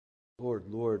Lord,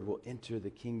 Lord, will enter the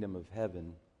kingdom of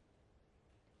heaven,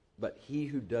 but he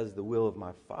who does the will of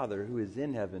my Father who is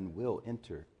in heaven will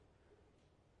enter.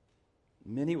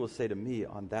 Many will say to me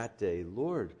on that day,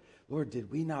 Lord, Lord,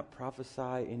 did we not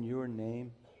prophesy in your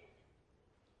name?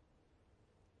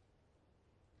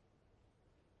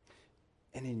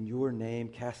 And in your name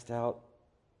cast out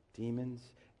demons?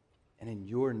 And in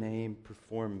your name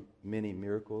perform many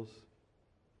miracles?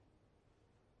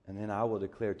 And then I will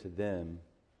declare to them,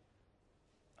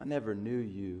 I never knew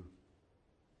you.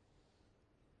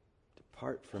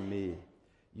 Depart from me,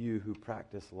 you who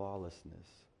practice lawlessness.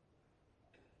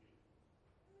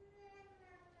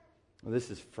 Well,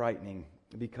 this is frightening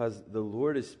because the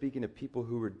Lord is speaking to people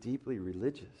who were deeply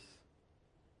religious.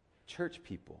 Church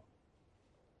people.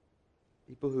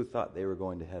 People who thought they were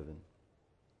going to heaven.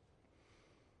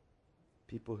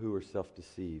 People who were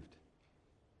self-deceived.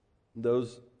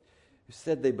 Those who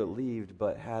said they believed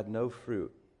but had no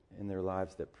fruit in their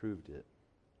lives that proved it.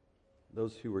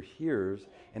 Those who were hearers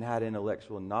and had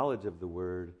intellectual knowledge of the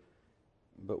word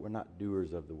but were not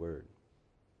doers of the word.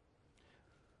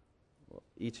 Well,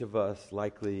 each of us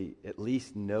likely at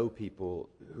least know people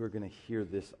who are going to hear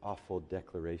this awful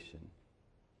declaration.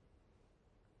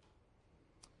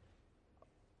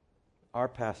 Our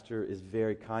pastor is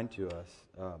very kind to us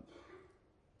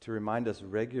to remind us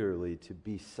regularly to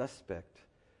be suspect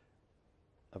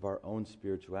of our own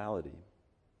spirituality.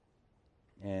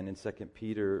 And in 2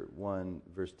 Peter 1,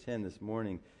 verse 10 this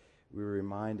morning, we were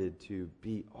reminded to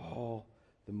be all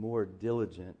the more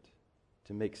diligent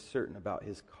to make certain about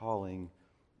his calling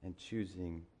and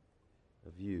choosing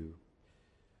of you.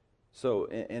 So,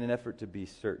 in an effort to be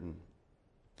certain,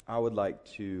 I would like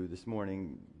to, this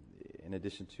morning, in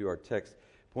addition to our text,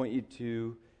 point you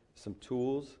to some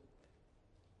tools,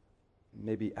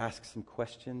 maybe ask some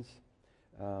questions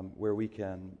where we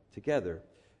can, together,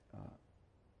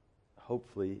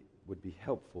 hopefully would be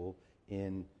helpful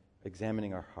in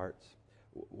examining our hearts.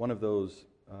 One of those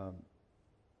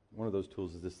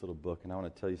tools is this little book, and I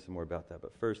want to tell you some more about that.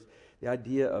 But first, the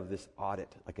idea of this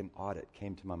audit, like an audit,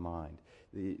 came to my mind.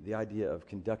 The idea of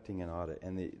conducting an audit,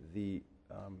 and the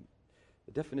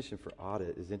definition for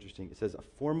audit is interesting. It says a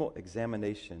formal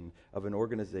examination of an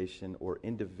organization or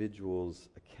individual's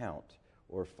account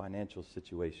or financial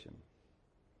situation.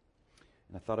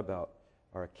 And I thought about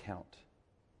our account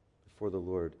before the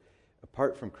Lord.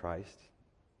 Apart from Christ,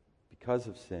 because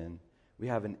of sin, we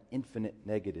have an infinite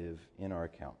negative in our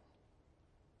account.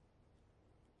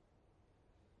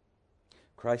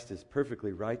 Christ is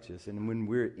perfectly righteous, and when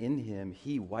we're in him,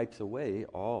 he wipes away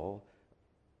all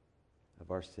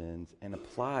of our sins and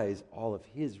applies all of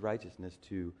his righteousness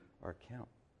to our account.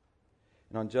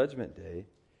 And on Judgment Day,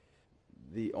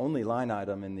 the only line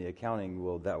item in the accounting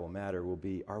that will matter will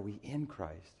be, are we in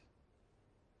Christ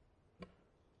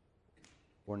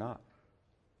or not?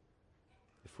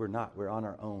 If we're not, we're on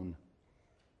our own.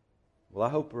 Well,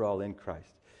 I hope we're all in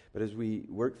Christ. But as we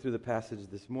work through the passage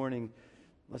this morning,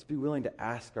 let's be willing to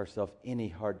ask ourselves any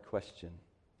hard question.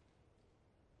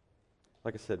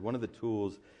 Like I said, one of the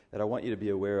tools that I want you to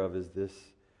be aware of is this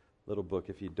little book.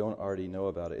 If you don't already know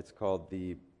about it, it's called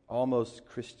The Almost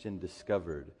Christian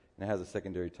Discovered. And it has a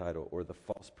secondary title, or The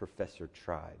False Professor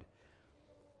Tried.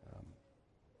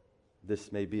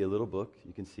 This may be a little book.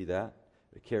 You can see that.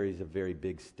 It carries a very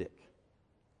big stick.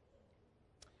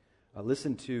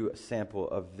 Listen to a sample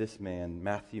of this man,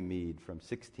 Matthew Mead, from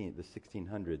the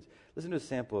 1600s. Listen to a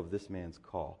sample of this man's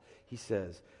call. He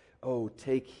says, "Oh,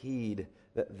 take heed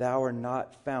that thou art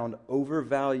not found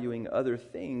overvaluing other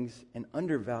things and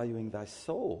undervaluing thy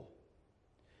soul.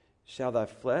 Shall thy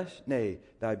flesh, nay,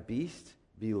 thy beast,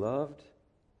 be loved?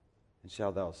 And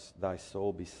shall thy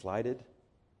soul be slighted?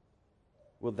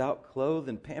 Wilt thou clothe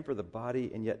and pamper the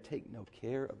body and yet take no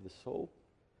care of the soul?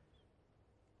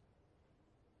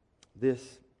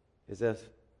 This is as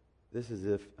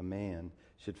if a man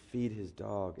should feed his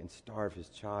dog and starve his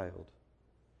child.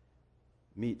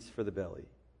 Meats for the belly,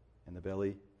 and the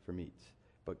belly for meats.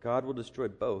 But God will destroy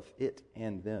both it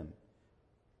and them.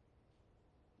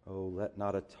 Oh, let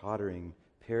not a tottering,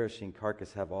 perishing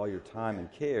carcass have all your time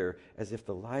and care, as if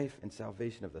the life and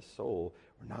salvation of the soul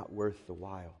were not worth the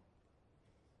while."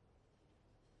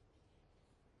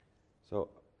 So,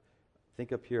 I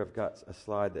think up here I've got a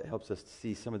slide that helps us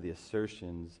see some of the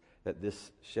assertions that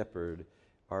this shepherd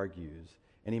argues.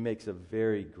 And he makes a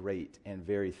very great and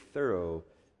very thorough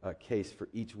case for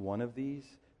each one of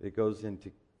these. It goes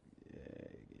into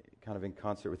kind of in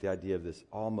concert with the idea of this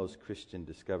almost Christian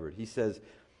discovered. He says,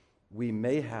 we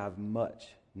may have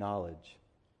much knowledge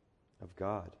of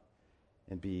God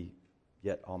and be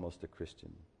yet almost a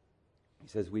Christian. He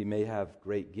says we may have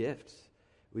great gifts.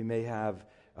 We may have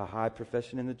a high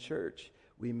profession in the church.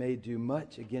 We may do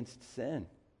much against sin.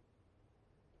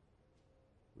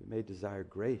 We may desire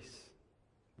grace.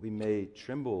 We may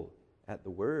tremble at the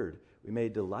word. We may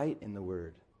delight in the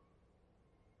word.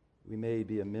 We may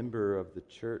be a member of the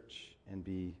church and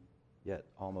be yet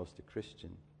almost a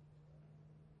Christian.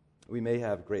 We may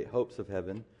have great hopes of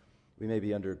heaven. We may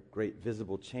be under great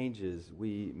visible changes.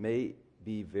 We may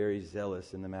be very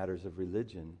zealous in the matters of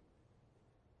religion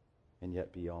and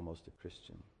yet be almost a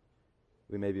Christian.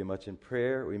 We may be much in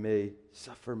prayer. We may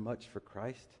suffer much for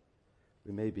Christ.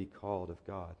 We may be called of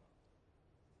God.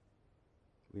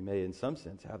 We may, in some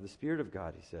sense, have the Spirit of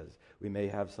God, he says. We may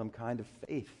have some kind of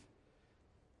faith.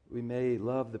 We may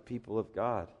love the people of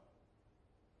God.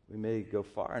 We may go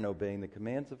far in obeying the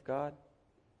commands of God.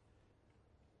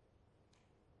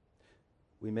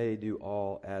 We may do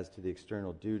all as to the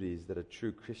external duties that a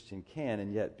true Christian can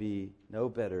and yet be no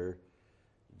better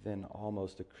than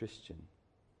almost a Christian.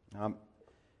 I'm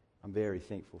very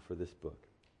thankful for this book.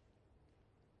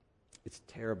 It's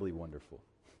terribly wonderful.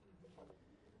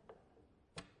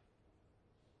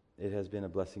 It has been a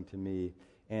blessing to me.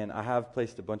 And I have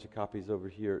placed a bunch of copies over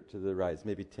here to the right. It's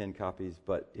maybe 10 copies,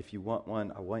 but if you want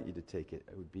one, I want you to take it.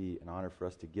 It would be an honor for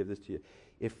us to give this to you.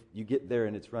 If you get there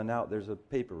and it's run out, there's a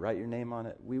paper. Write your name on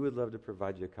it. We would love to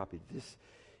provide you a copy. This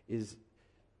is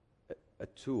a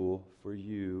tool for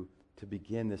you to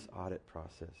begin this audit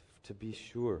process, to be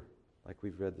sure, like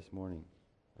we've read this morning,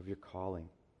 of your calling.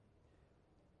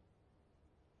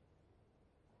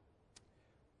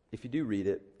 If you do read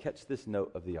it, catch this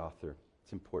note of the author.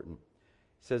 It's important.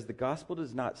 It says, the gospel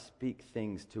does not speak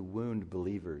things to wound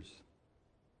believers,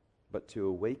 but to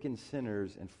awaken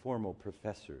sinners and formal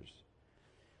professors.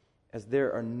 As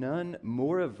there are none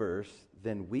more averse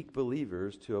than weak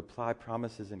believers to apply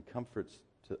promises and comforts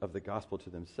of the gospel to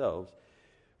themselves,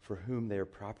 for whom they are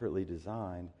properly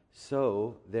designed,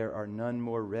 so there are none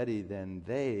more ready than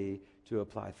they to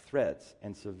apply threats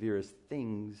and severest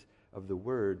things of the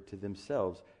word to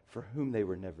themselves, for whom they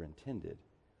were never intended.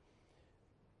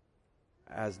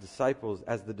 As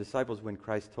the disciples, when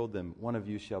Christ told them, one of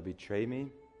you shall betray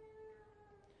me,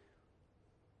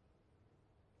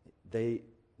 they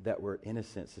that were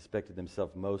innocent suspected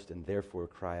themselves most and therefore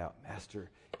cry out, Master,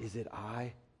 is it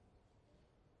I?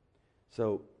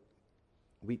 So,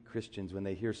 weak Christians, when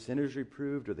they hear sinners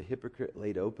reproved or the hypocrite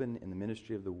laid open in the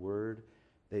ministry of the word,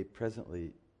 they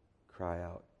presently cry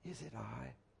out, is it I?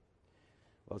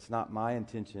 Well, it's not my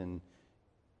intention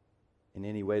in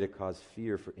any way to cause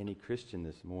fear for any Christian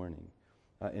this morning.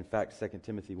 In fact, 2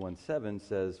 Timothy 1:7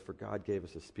 says, for God gave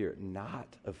us a spirit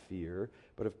not of fear,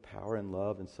 but of power and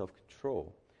love and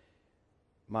self-control.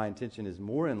 My intention is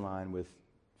more in line with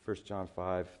 1 John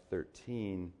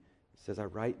 5:13. It says, I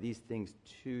write these things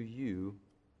to you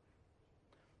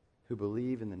who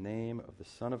believe in the name of the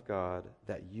Son of God,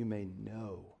 that you may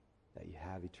know that you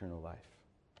have eternal life.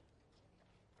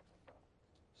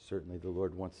 Certainly the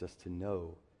Lord wants us to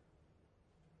know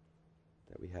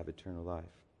that we have eternal life.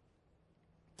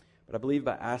 But I believe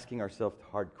by asking ourselves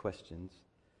hard questions,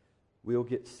 we'll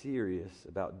get serious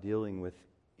about dealing with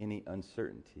any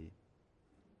uncertainty.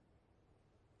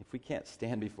 If we can't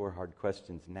stand before hard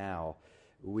questions now,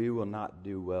 we will not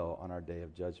do well on our day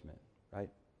of judgment, right?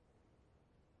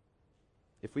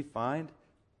 If we find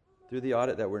through the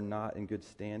audit that we're not in good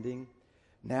standing,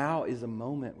 now is a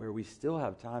moment where we still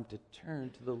have time to turn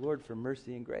to the Lord for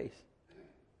mercy and grace.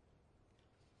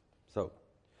 So,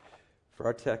 for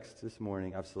our text this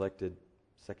morning, I've selected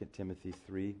 2 Timothy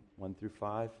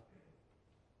 3:1-5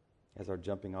 as our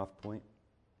jumping off point.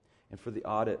 And for the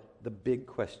audit, the big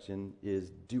question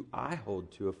is, do I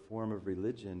hold to a form of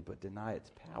religion but deny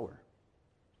its power?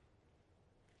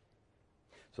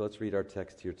 So let's read our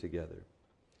text here together.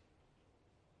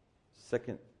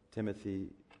 2 Timothy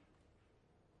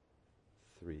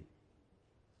 3.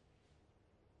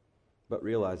 But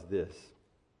realize this,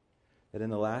 that in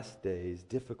the last days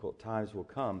difficult times will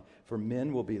come, for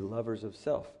men will be lovers of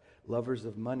self, lovers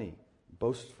of money,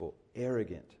 boastful,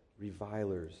 arrogant,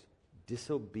 revilers,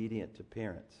 disobedient to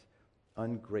parents,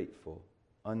 ungrateful,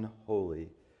 unholy,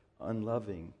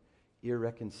 unloving,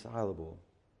 irreconcilable,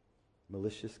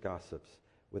 malicious gossips,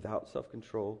 without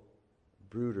self-control,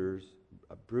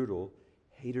 brutal,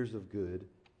 haters of good,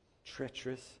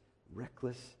 treacherous,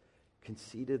 reckless,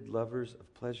 conceited, lovers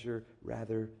of pleasure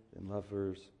rather than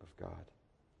lovers of God,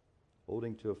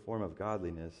 holding to a form of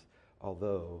godliness,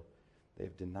 although they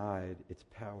have denied its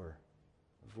power.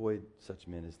 Avoid such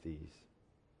men as these.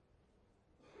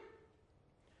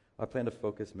 I plan to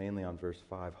focus mainly on verse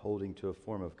 5, holding to a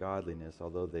form of godliness,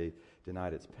 although they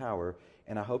denied its power,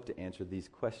 and I hope to answer these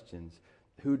questions.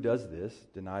 Who does this,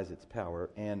 denies its power,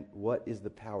 and what is the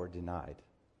power denied?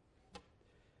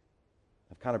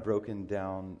 I've kind of broken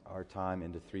down our time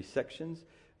into 3 sections.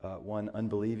 1,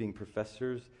 unbelieving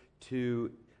professors,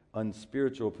 2,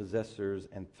 unspiritual possessors,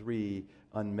 and 3,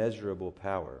 unmeasurable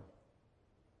power.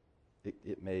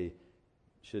 It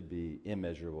should be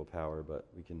immeasurable power, but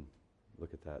we can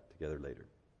look at that together later.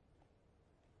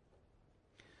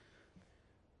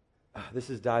 This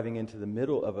is diving into the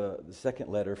middle of the second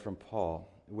letter from Paul,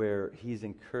 where he's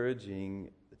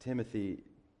encouraging Timothy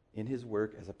in his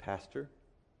work as a pastor.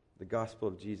 The gospel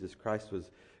of Jesus Christ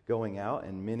was going out,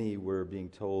 and many were being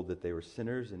told that they were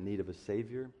sinners in need of a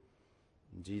Savior.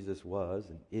 And Jesus was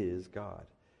and is God,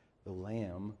 the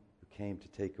Lamb who came to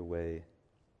take away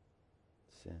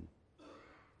sin.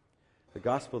 The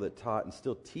gospel that taught and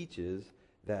still teaches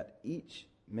that each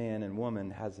man and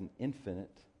woman has an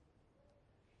infinite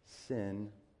sin,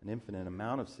 an infinite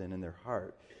amount of sin in their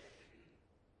heart,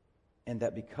 and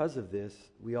that because of this,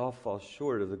 we all fall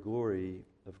short of the glory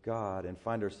of God and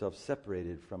find ourselves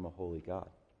separated from a holy God,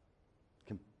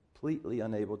 completely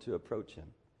unable to approach Him,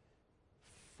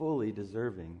 fully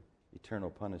deserving eternal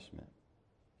punishment.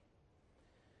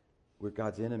 We're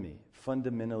God's enemy,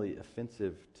 fundamentally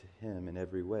offensive to Him in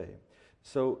every way.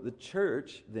 So the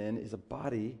church then is a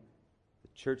body,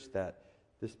 the church that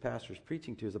this pastor is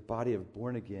preaching to is a body of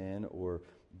born again or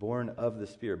born of the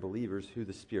Spirit believers who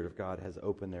the Spirit of God has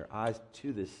opened their eyes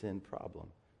to this sin problem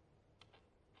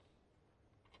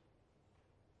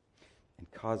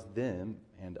and caused them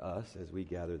and us, as we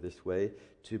gather this way,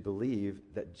 to believe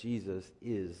that Jesus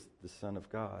is the Son of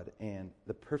God and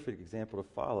the perfect example to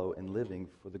follow in living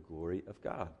for the glory of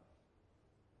God.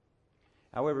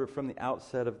 However, from the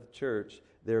outset of the church,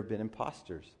 there have been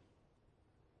imposters.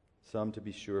 Some, to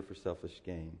be sure, for selfish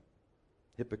gain.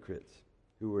 Hypocrites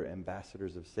who were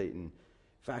ambassadors of Satan.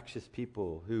 Factious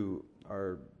people who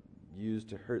are used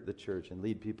to hurt the church and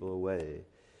lead people away.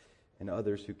 And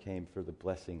others who came for the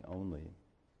blessing only,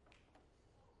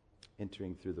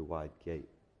 entering through the wide gate.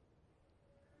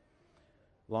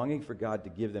 Longing for God to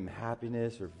give them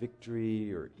happiness or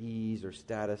victory or ease or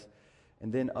status.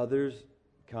 And then others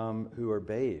come who are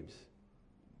babes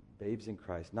in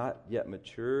Christ, not yet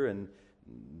mature, and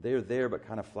they're there but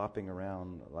kind of flopping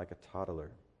around like a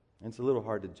toddler. And it's a little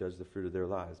hard to judge the fruit of their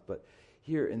lives. But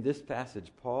here in this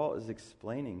passage, Paul is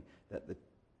explaining that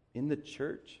in the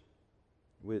church,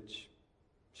 which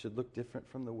should look different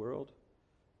from the world,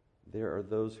 there are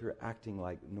those who are acting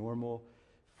like normal,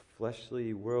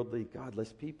 fleshly, worldly,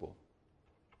 godless people.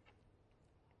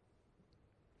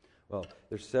 Well,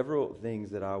 there's several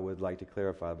things that I would like to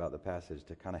clarify about the passage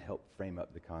to kind of help frame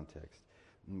up the context.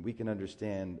 And we can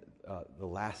understand the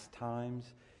last times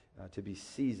to be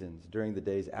seasons during the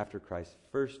days after Christ's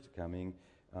first coming,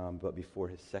 but before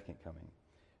His second coming.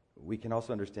 We can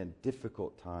also understand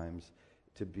difficult times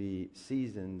to be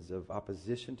seasons of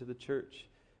opposition to the church,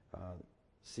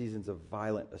 seasons of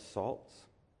violent assaults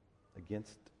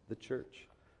against the church.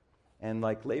 And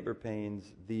like labor pains,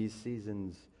 these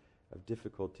seasons of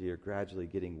difficulty are gradually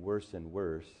getting worse and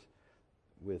worse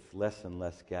with less and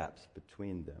less gaps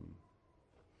between them.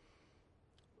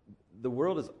 The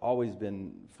world has always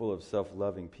been full of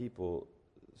self-loving people,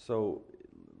 so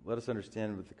let us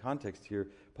understand with the context here,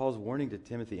 Paul's warning to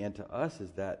Timothy and to us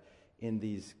is that in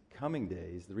these coming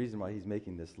days, the reason why he's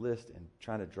making this list and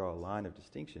trying to draw a line of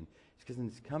distinction is because in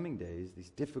these coming days,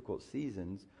 these difficult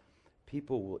seasons,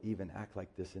 people will even act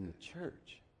like this in the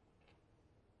church.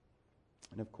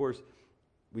 And of course,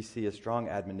 we see a strong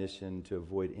admonition to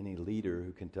avoid any leader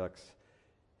who conducts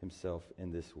himself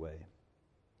in this way.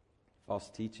 False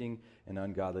teaching and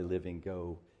ungodly living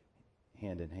go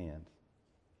hand in hand.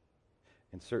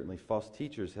 And certainly false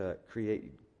teachers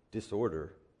create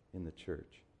disorder in the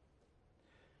church.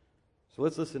 So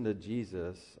let's listen to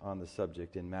Jesus on the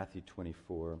subject in Matthew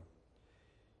 24.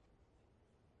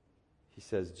 He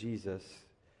says,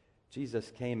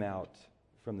 Jesus came out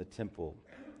from the temple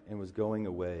and was going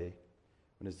away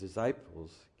when His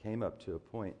disciples came up to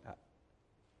point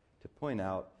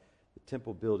out the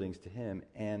temple buildings to Him,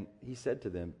 and He said to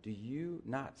them, "Do you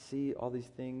not see all these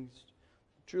things?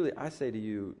 Truly, I say to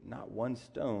you, not one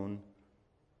stone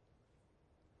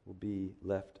will be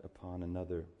left upon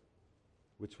another,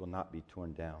 which will not be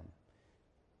torn down."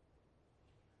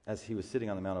 As He was sitting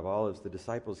on the Mount of Olives, the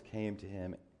disciples came to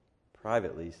Him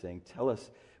privately, saying, "Tell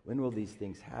us, when will these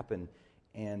things happen,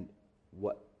 and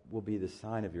what will be the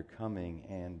sign of your coming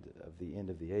and of the end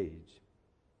of the age?"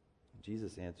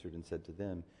 Jesus answered and said to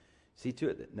them, "See to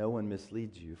it that no one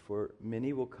misleads you, for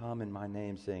many will come in my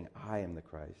name, saying, 'I am the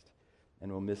Christ,'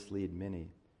 and will mislead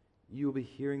many. You will be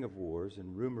hearing of wars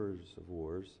and rumors of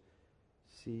wars.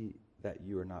 See that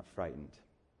you are not frightened.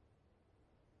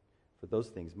 For those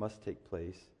things must take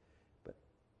place, but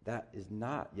that is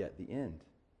not yet the end.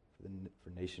 For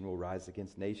nation will rise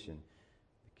against nation,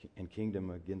 and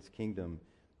kingdom against kingdom,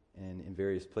 and in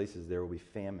various places there will be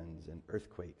famines and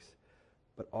earthquakes.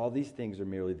 But all these things are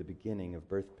merely the beginning of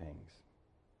birth pangs.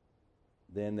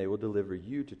 Then they will deliver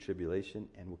you to tribulation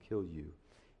and will kill you,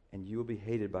 and you will be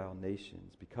hated by all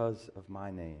nations because of my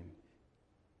name.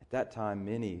 At that time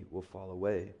many will fall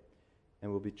away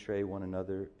and will betray one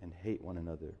another and hate one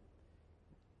another.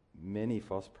 Many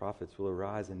false prophets will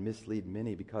arise and mislead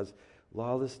many. Because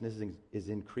lawlessness is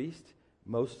increased,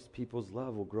 most people's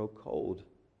love will grow cold.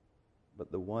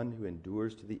 But the one who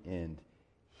endures to the end,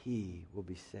 he will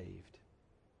be saved.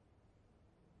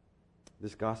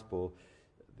 This gospel,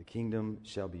 the kingdom,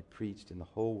 shall be preached in the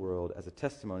whole world as a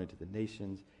testimony to the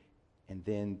nations, and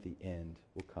then the end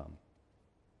will come.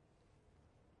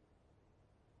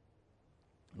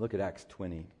 Look at Acts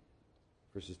 20,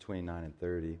 verses 29 and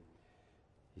 30.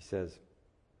 He says,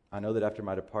 I know that after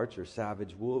my departure,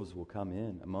 savage wolves will come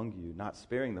in among you, not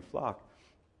sparing the flock.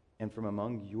 And from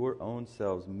among your own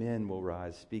selves, men will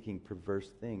rise, speaking perverse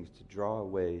things to draw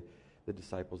away the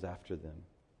disciples after them.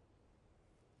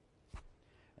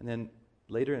 And then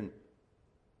later in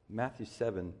Matthew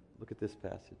 7, look at this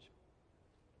passage.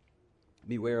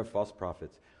 Beware of false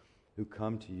prophets who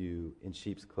come to you in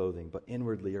sheep's clothing, but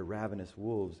inwardly are ravenous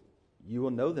wolves. You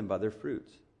will know them by their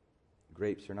fruits.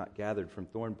 Grapes are not gathered from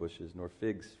thorn bushes, nor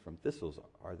figs from thistles,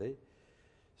 are they?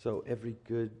 So every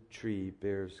good tree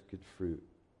bears good fruit.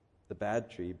 The bad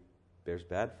tree bears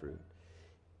bad fruit.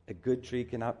 A good tree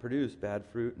cannot produce bad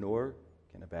fruit, nor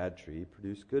can a bad tree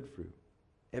produce good fruit.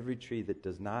 Every tree that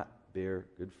does not bear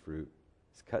good fruit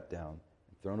is cut down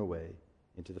and thrown away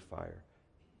into the fire.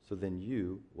 So then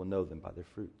you will know them by their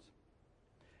fruits.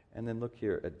 And then look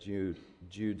here at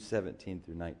Jude 17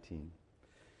 through 19.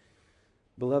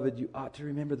 Beloved, you ought to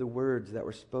remember the words that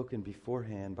were spoken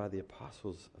beforehand by the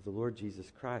apostles of the Lord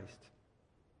Jesus Christ,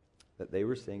 that they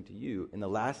were saying to you, in the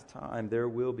last time there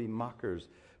will be mockers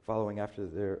following after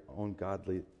their own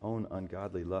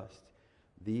ungodly lust.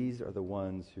 These are the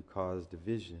ones who cause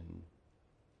divisions,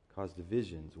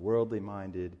 worldly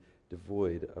minded,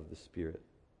 devoid of the Spirit.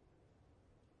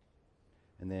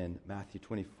 And then Matthew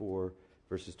 24,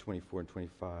 verses 24 and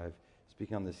 25,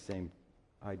 speaking on this same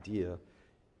idea,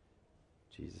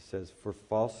 Jesus says, for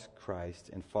false Christs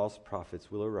and false prophets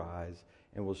will arise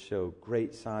and will show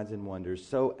great signs and wonders,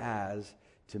 so as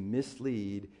to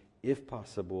mislead, if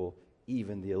possible,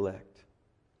 even the elect.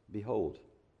 Behold,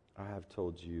 I have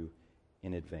told you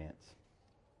in advance.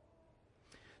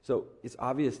 So it's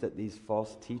obvious that these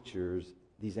false teachers,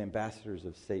 these ambassadors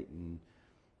of Satan,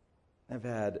 have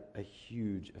had a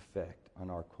huge effect on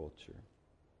our culture.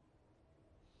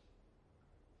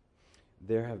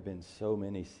 There have been so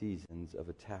many seasons of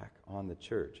attack on the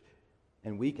church.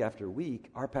 And week after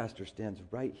week, our pastor stands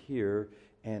right here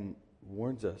and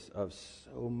warns us of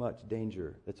so much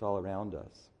danger that's all around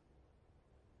us.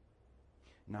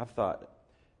 And I've thought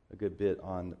a good bit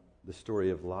on the story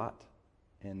of Lot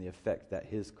and the effect that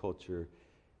his culture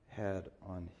had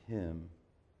on him.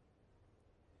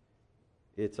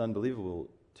 It's unbelievable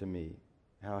to me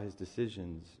how his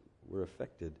decisions were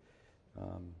affected.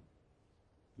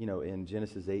 In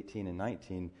Genesis 18 and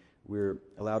 19, we're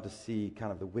allowed to see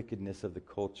kind of the wickedness of the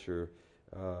culture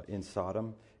in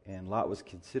Sodom. And Lot was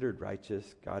considered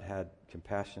righteous. God had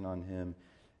compassion on him.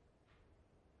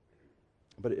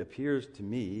 But it appears to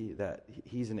me that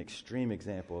he's an extreme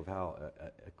example of how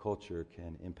a culture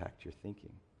can impact your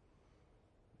thinking.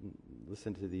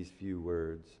 Listen to these few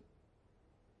words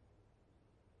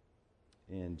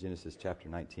in Genesis chapter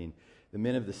 19. The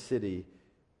men of the city,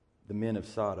 the men of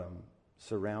Sodom,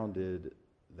 surrounded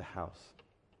the house,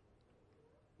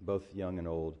 both young and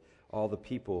old, all the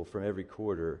people from every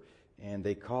quarter, and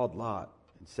they called Lot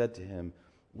and said to him,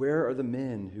 where are the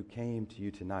men who came to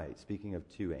you tonight? Speaking of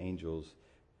two angels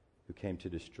who came to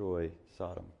destroy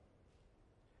Sodom.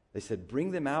 They said,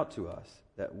 bring them out to us,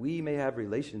 that we may have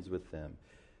relations with them.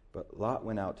 But Lot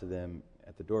went out to them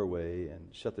at the doorway and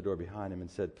shut the door behind him and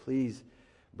said, please,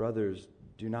 brothers,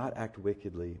 do not act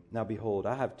wickedly. Now behold,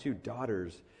 I have two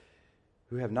daughters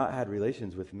who have not had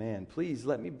relations with man. Please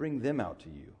let me bring them out to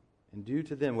you, and do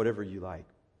to them whatever you like.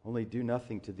 Only do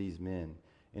nothing to these men,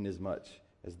 inasmuch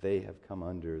as they have come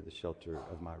under the shelter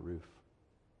of my roof.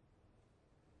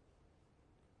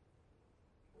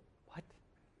 What?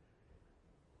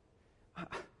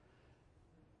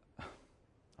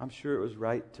 I'm sure it was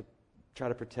right to try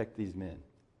to protect these men.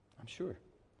 I'm sure.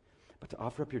 But to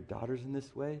offer up your daughters in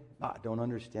this way? I don't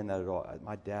understand that at all.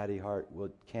 My daddy heart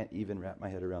can't even wrap my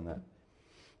head around that.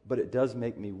 But it does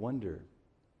make me wonder,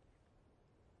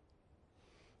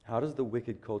 how does the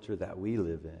wicked culture that we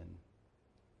live in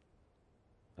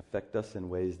affect us in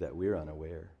ways that we're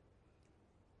unaware?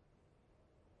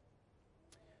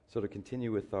 So to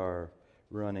continue with our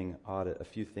running audit, a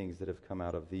few things that have come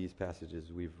out of these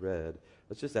passages we've read,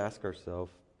 let's just ask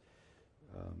ourselves,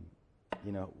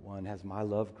 one, has my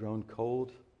love grown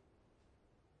cold?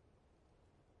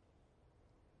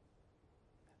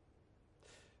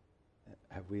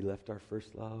 Have we left our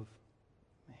first love?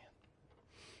 Man.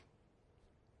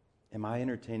 Am I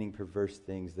entertaining perverse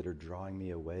things that are drawing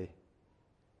me away?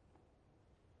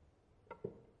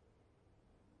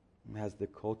 Has the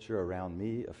culture around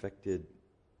me affected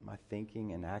my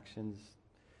thinking and actions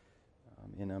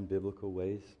in unbiblical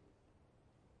ways?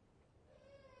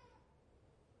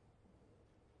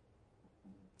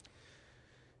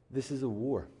 This is a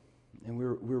war, and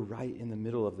we're right in the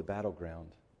middle of the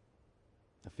battleground.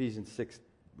 Ephesians 6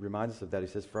 reminds us of that. He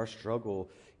says, for our struggle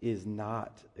is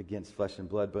not against flesh and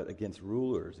blood, but against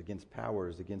rulers, against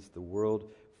powers, against the world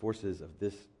forces of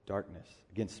this darkness,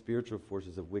 against spiritual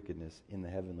forces of wickedness in the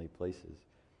heavenly places.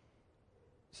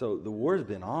 So the war's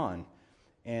been on,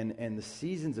 and the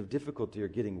seasons of difficulty are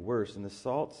getting worse, and the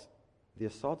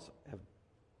assaults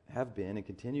have been and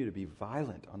continue to be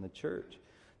violent on the church.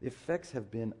 The effects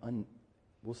have been,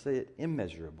 we'll say it,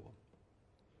 immeasurable.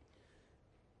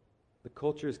 The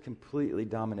culture is completely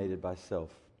dominated by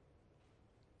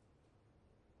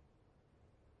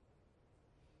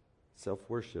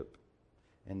self-worship.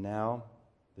 And now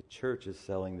the church is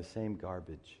selling the same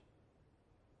garbage.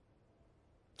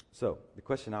 So, the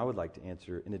question I would like to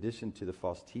answer, in addition to the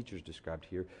false teachers described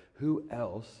here, who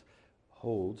else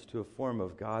holds to a form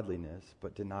of godliness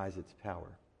but denies its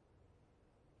power?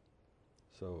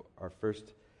 So, our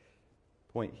first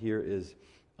point here is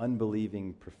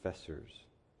unbelieving professors.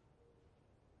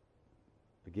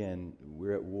 Again,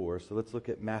 we're at war, so let's look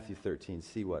at Matthew 13,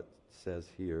 see what it says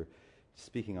here,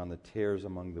 speaking on the tares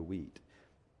among the wheat.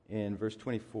 In verse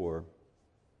 24,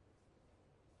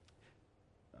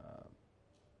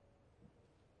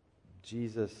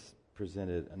 Jesus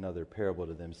presented another parable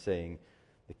to them, saying,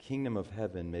 the kingdom of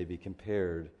heaven may be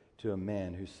compared to a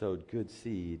man who sowed good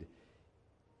seed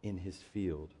in his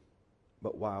field.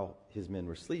 But while his men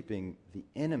were sleeping, the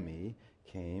enemy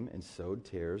came and sowed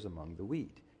tares among the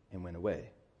wheat and went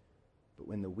away. But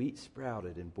when the wheat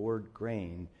sprouted and bore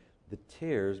grain, the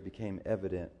tares became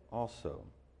evident also.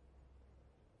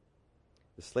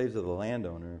 The slaves of the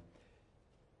landowner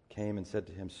came and said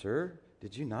to him, Sir,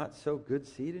 did you not sow good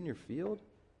seed in your field?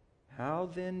 How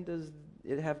then does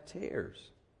it have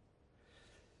tares?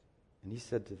 And he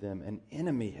said to them, An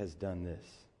enemy has done this.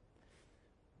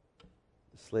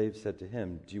 The slave said to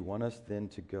him, Do you want us then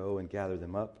to go and gather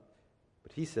them up?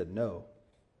 But he said, No.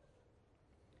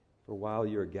 For while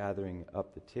you are gathering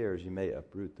up the tares, you may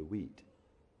uproot the wheat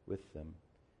with them.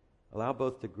 Allow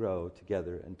both to grow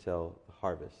together until the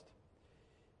harvest.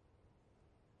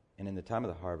 And in the time of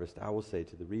the harvest, I will say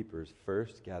to the reapers,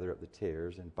 First gather up the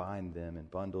tares and bind them in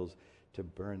bundles to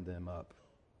burn them up,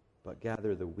 but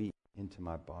gather the wheat into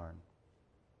my barn.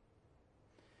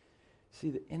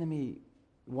 See, the enemy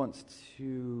wants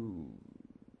to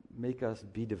make us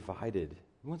be divided.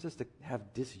 He wants us to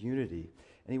have disunity,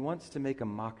 and he wants to make a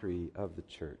mockery of the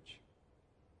church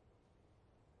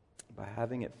by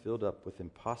having it filled up with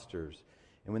imposters.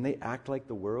 And when they act like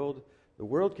the world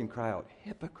can cry out,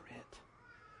 hypocrite,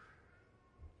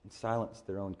 and silence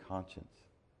their own conscience.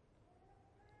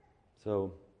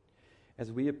 So,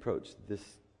 as we approach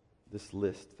this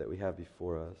list that we have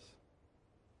before us,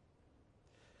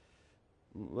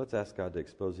 let's ask God to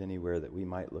expose anywhere that we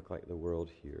might look like the world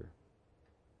here.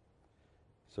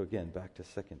 So again, back to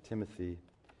 2 Timothy,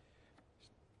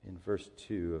 in verse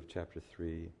 2 of chapter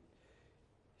 3,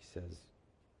 he says,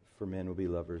 For men will be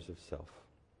lovers of self,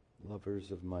 lovers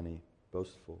of money,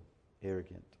 boastful,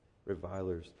 arrogant,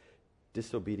 revilers,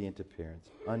 disobedient to parents,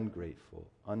 ungrateful,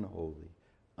 unholy,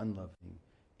 unloving,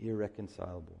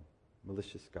 irreconcilable,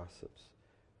 malicious gossips,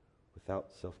 without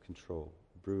self-control,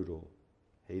 brutal,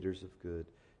 haters of good,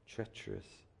 treacherous,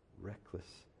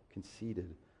 reckless,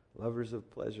 conceited, lovers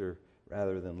of pleasure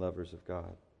rather than lovers of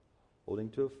God, holding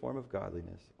to a form of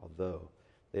godliness, although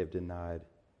they have denied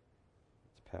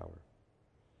its power.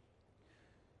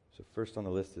 So first on the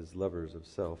list is lovers of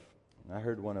self. And I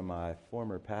heard one of my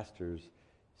former pastors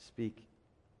speak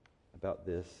about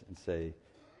this and say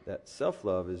that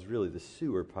self-love is really the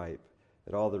sewer pipe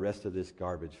that all the rest of this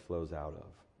garbage flows out of.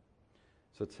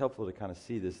 So it's helpful to kind of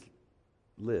see this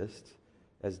list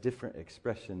as different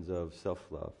expressions of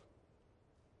self-love.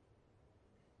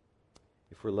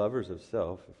 If we're lovers of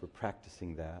self, if we're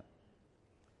practicing that,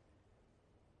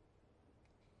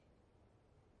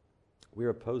 we're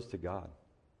opposed to God.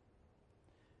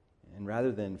 And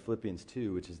rather than Philippians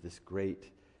 2, which is this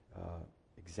great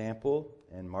example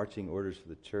and marching orders for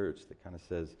the church that kind of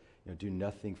says, do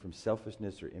nothing from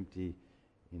selfishness or empty,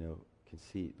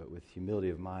 conceit, but with humility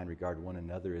of mind, regard one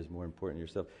another as more important than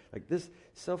yourself. Like this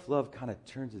self-love kind of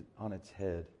turns it on its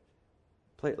head.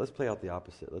 Let's play out the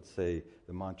opposite. Let's say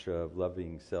the mantra of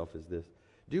loving self is this: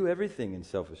 do everything in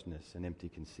selfishness and empty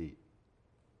conceit.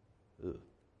 Ugh.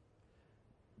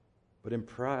 But in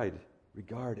pride,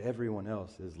 regard everyone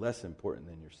else as less important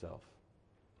than yourself.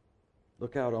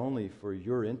 Look out only for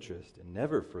your interest and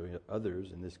never for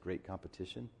others in this great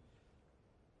competition.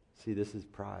 See, this is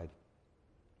pride.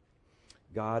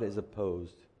 God is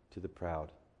opposed to the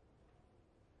proud,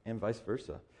 and vice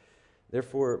versa.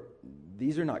 Therefore,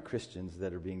 these are not Christians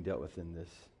that are being dealt with in this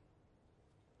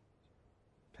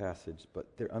passage, but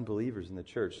they're unbelievers in the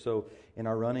church. So in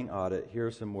our running audit, here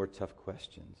are some more tough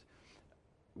questions.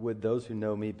 Would those who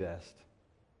know me best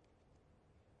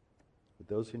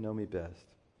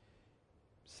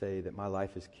say that my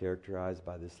life is characterized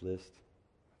by this list?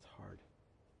 That's hard.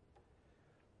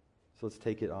 So let's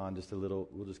take it on just a little.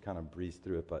 We'll just kind of breeze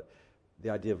through it. But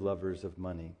the idea of lovers of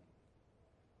money.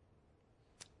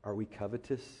 Are we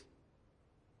covetous?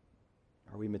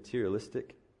 Are we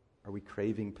materialistic? Are we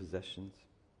craving possessions?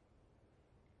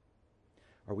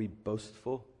 Are we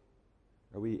boastful?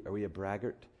 Are we a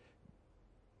braggart?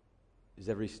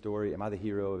 Am I the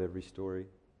hero of every story?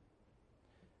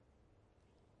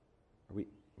 Are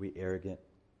we arrogant?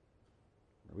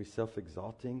 Are we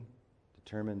self-exalting,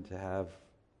 determined to have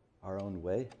our own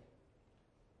way?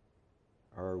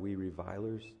 Or are we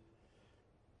revilers?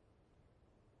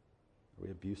 Are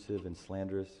we abusive and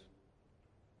slanderous?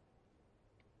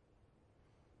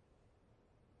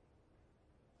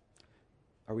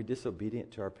 Are we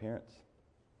disobedient to our parents?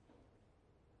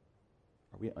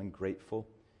 Are we ungrateful?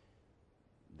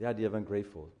 The idea of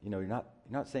ungrateful, you're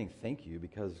not saying thank you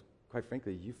because, quite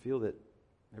frankly, you feel that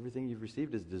everything you've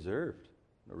received is deserved.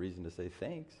 No reason to say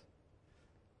thanks.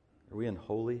 Are we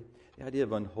unholy? The idea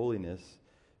of unholiness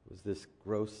was this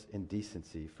gross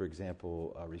indecency. For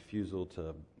example, a refusal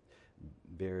to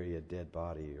bury a dead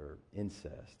body, or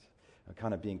incest. A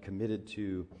kind of being committed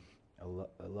to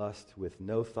a lust with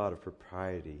no thought of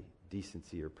propriety,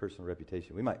 decency, or personal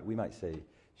reputation. We might say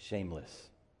shameless.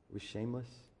 Are we shameless?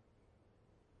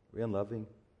 Are we unloving?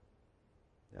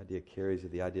 The idea carries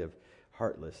the idea of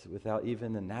heartless, without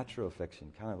even the natural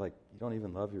affection, kind of like you don't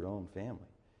even love your own family.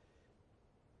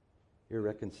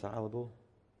 Irreconcilable.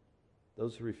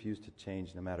 Those who refuse to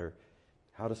change no matter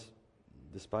how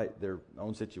despite their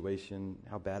own situation,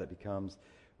 how bad it becomes,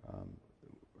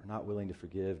 are not willing to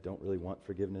forgive, don't really want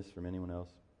forgiveness from anyone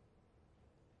else.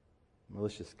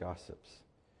 Malicious gossips.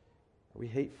 Are we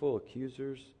hateful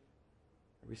accusers?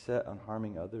 Are we set on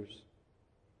harming others?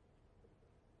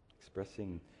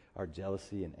 Expressing our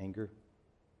jealousy and anger?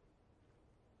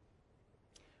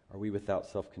 Are we without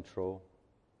self-control?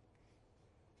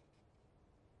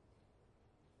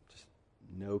 Just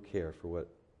no care for what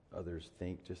others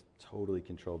think, just totally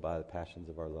controlled by the passions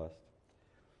of our lust?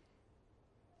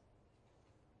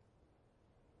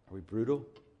 Are we brutal?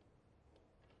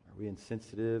 Are we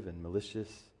insensitive and malicious,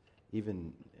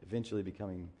 even eventually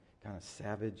becoming kind of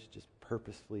savage, just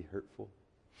purposefully hurtful?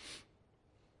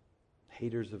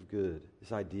 Haters of good.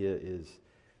 This idea is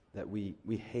that we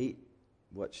hate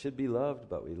what should be loved,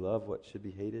 but we love what should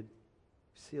be hated.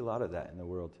 We see a lot of that in the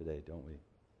world today, don't we?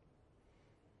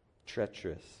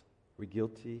 Treacherous. Are we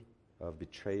guilty of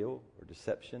betrayal or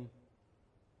deception?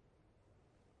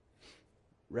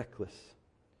 Reckless.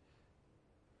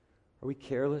 Are we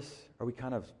careless? Are we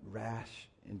kind of rash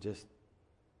and just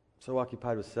so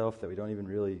occupied with self that we don't even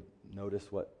really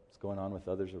notice what's going on with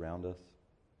others around us?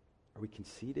 Are we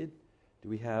conceited? Do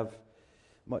we have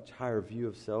much higher view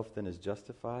of self than is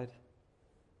justified?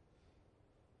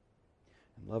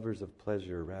 And lovers of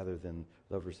pleasure rather than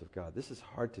lovers of God. This is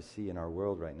hard to see in our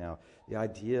world right now. The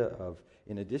idea of,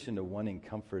 in addition to wanting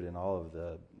comfort in all of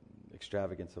the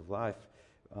extravagance of life,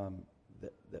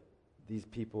 that these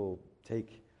people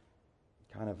take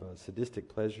kind of a sadistic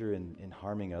pleasure in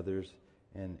harming others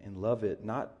and love it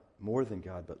not more than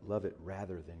God, but love it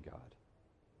rather than God.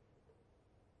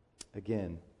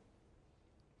 Again,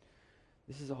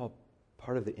 this is all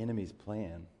part of the enemy's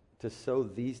plan to sow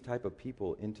these type of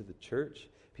people into the church,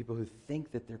 people who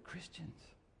think that they're Christians.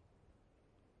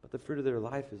 But the fruit of their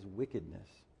life is wickedness.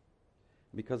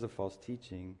 Because of false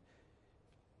teaching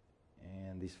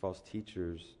and these false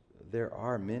teachers, there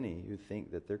are many who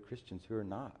think that they're Christians who are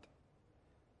not.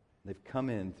 They've come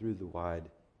in through the wide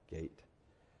gate.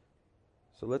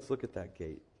 So let's look at that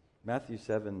gate. Matthew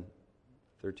 7,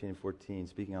 13 and 14,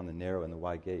 speaking on the narrow and the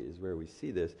wide gate is where we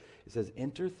see this. It says,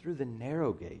 enter through the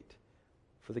narrow gate,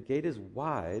 for the gate is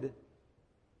wide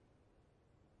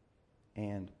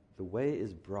and the way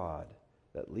is broad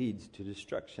that leads to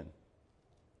destruction.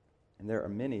 And there are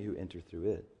many who enter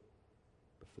through it.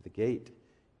 But for the gate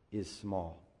is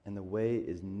small and the way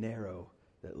is narrow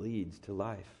that leads to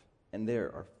life. And there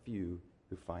are few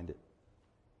who find it.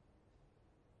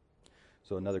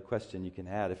 So another question you can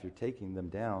add if you're taking them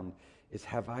down is,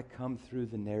 have I come through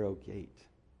the narrow gate?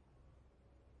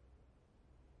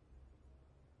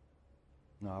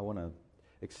 Now, I want to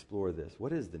explore this.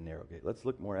 What is the narrow gate? Let's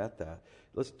look more at that.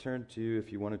 Let's turn to,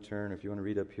 if you want to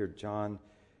read up here, John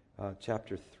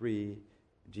chapter 3,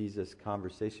 Jesus'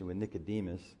 conversation with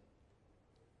Nicodemus.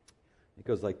 It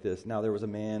goes like this. Now there was a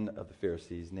man of the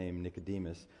Pharisees named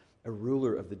Nicodemus, a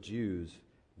ruler of the Jews.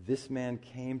 This man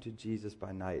came to Jesus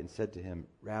by night and said to him,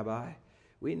 Rabbi,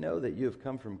 we know that you have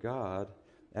come from God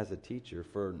as a teacher,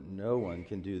 for no one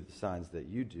can do the signs that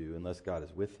you do unless God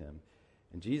is with him.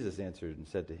 And Jesus answered and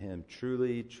said to him,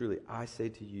 Truly, truly, I say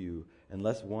to you,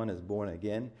 unless one is born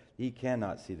again, he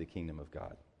cannot see the kingdom of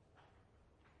God.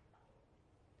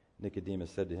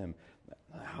 Nicodemus said to him,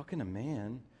 how can a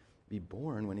man be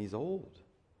born when he's old?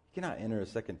 He cannot enter a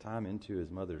second time into his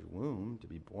mother's womb to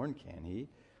be born, can he?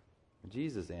 And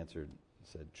Jesus answered and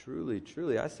said, Truly,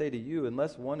 truly, I say to you,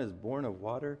 unless one is born of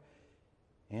water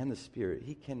and the Spirit,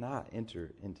 he cannot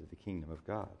enter into the kingdom of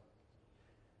God.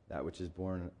 That which is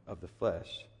born of the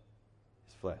flesh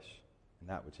is flesh, and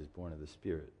that which is born of the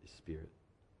Spirit is spirit.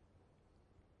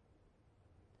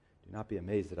 Do not be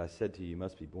amazed that I said to you, you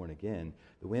must be born again.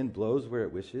 The wind blows where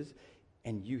it wishes,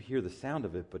 and you hear the sound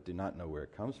of it, but do not know where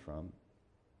it comes from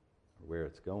or where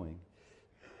it's going.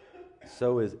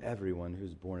 So is everyone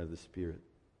who's born of the Spirit.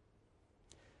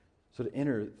 So to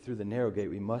enter through the narrow gate,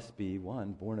 we must be,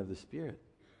 one, born of the Spirit.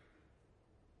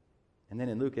 And then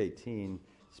in Luke 18,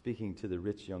 speaking to the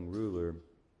rich young ruler,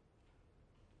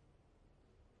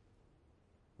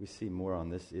 we see more on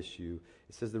this issue.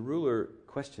 It says, the ruler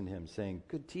questioned him, saying,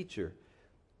 Good teacher,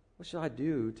 what shall I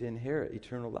do to inherit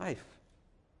eternal life?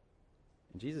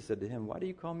 And Jesus said to him, Why do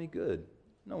you call me good?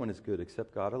 No one is good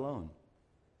except God alone.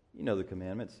 You know the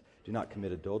commandments. Do not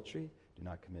commit adultery. Do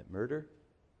not commit murder.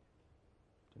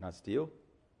 Do not steal.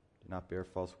 Do not bear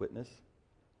false witness.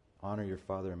 Honor your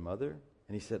father and mother.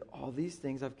 And he said, All these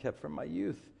things I've kept from my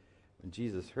youth. When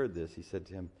Jesus heard this, he said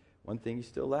to him, One thing you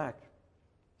still lack.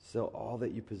 Sell all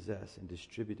that you possess and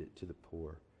distribute it to the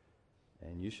poor,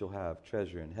 and you shall have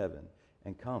treasure in heaven.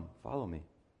 And come, follow me.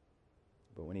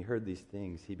 But when he heard these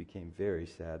things, he became very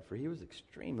sad, for he was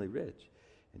extremely rich.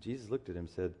 And Jesus looked at him and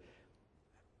said,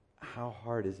 How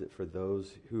hard is it for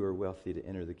those who are wealthy to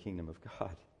enter the kingdom of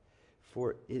God?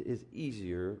 For it is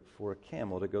easier for a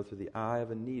camel to go through the eye of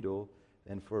a needle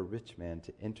than for a rich man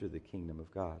to enter the kingdom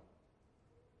of God.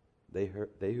 They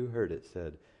who heard it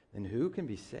said, Then who can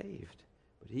be saved?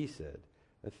 But he said,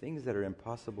 The things that are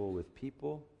impossible with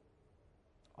people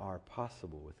are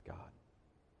possible with God.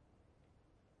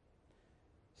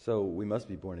 So we must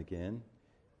be born again,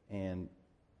 and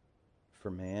for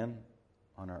man,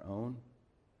 on our own,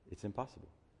 it's impossible.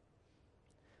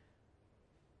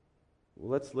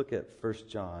 Well, let's look at 1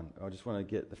 John. I just want to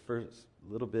get the first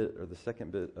little bit, or the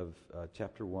second bit of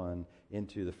chapter 1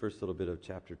 into the first little bit of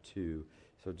chapter 2.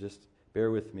 So just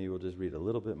bear with me. We'll just read a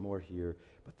little bit more here.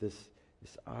 But this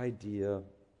idea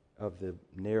of the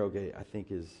narrow gate, I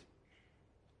think, is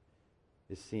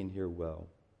seen here well.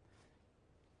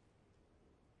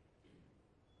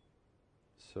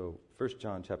 So 1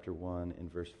 John chapter 1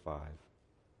 and verse 5.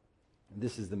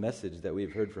 This is the message that we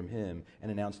have heard from him and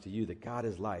announced to you, that God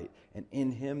is light, and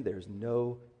in him there is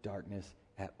no darkness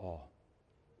at all.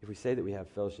 If we say that we have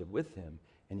fellowship with him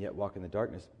and yet walk in the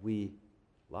darkness, we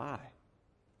lie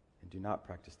and do not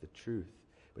practice the truth.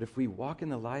 But if we walk in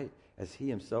the light as he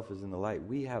himself is in the light,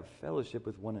 we have fellowship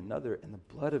with one another, and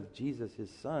the blood of Jesus, his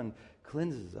Son,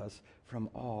 cleanses us from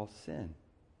all sin.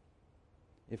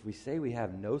 If we say we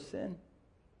have no sin,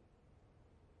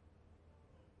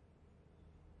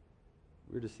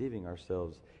 we're deceiving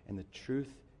ourselves, and the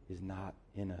truth is not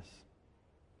in us.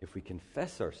 If we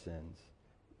confess our sins,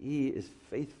 he is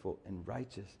faithful and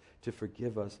righteous to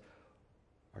forgive us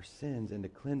our sins and to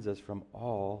cleanse us from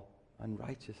all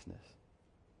unrighteousness.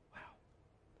 Wow.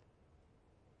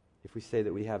 If we say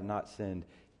that we have not sinned,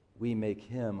 we make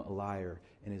him a liar,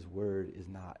 and his word is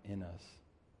not in us.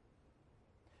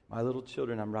 My little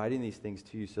children, I'm writing these things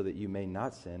to you so that you may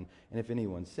not sin. And if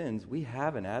anyone sins, we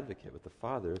have an advocate with the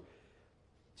Father,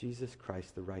 Jesus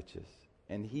Christ the righteous.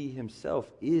 And he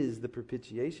himself is the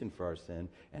propitiation for our sin,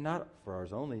 and not for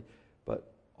ours only,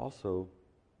 but also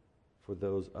for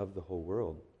those of the whole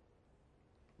world.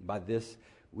 By this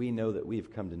we know that we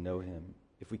have come to know him,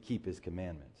 if we keep his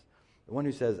commandments. The one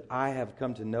who says, I have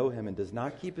come to know him, and does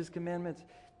not keep his commandments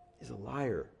is a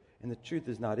liar, and the truth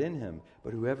is not in him.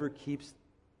 But whoever keeps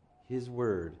his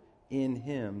word, in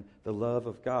him the love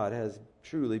of God has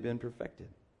truly been perfected.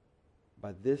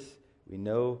 By this we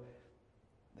know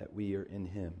that we are in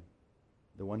him.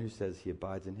 The one who says he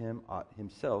abides in him ought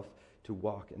himself to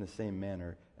walk in the same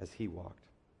manner as he walked.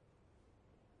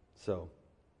 So,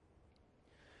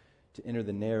 to enter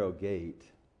the narrow gate,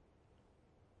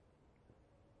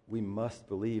 we must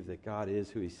believe that God is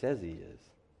who he says he is.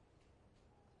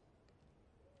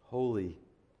 Holy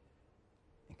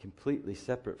and completely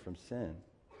separate from sin.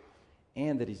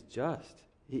 And that he's just.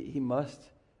 He must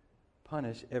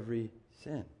punish every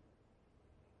sin.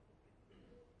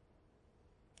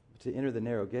 To enter the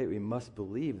narrow gate, we must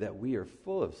believe that we are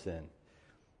full of sin.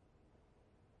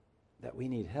 That we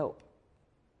need help.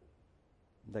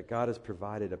 That God has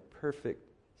provided a perfect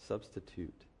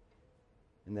substitute.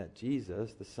 And that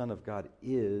Jesus, the Son of God,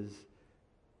 is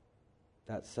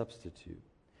that substitute.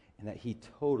 And that he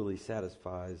totally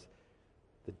satisfies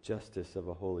the justice of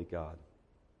a holy God.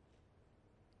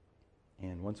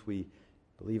 And once we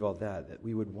believe all that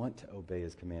we would want to obey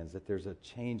his commands, that there's a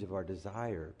change of our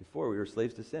desire. Before, we were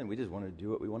slaves to sin. We just wanted to do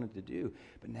what we wanted to do.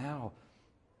 But now,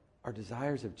 our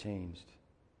desires have changed.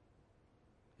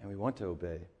 And we want to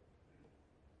obey.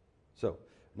 So,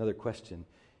 another question.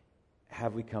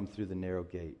 Have we come through the narrow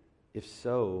gate? If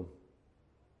so,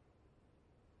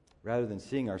 rather than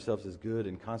seeing ourselves as good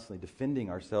and constantly defending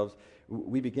ourselves,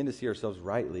 we begin to see ourselves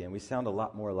rightly, and we sound a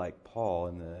lot more like Paul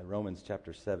in the Romans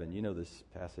chapter 7. You know this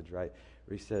passage, right?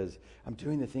 Where he says, I'm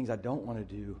doing the things I don't want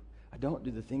to do. I don't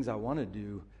do the things I want to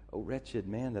do. Oh, wretched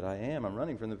man that I am. I'm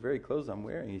running from the very clothes I'm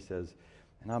wearing, he says.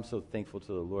 And I'm so thankful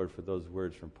to the Lord for those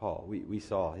words from Paul. We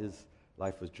saw his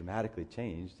life was dramatically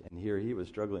changed, and here he was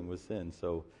struggling with sin.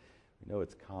 So we know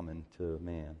it's common to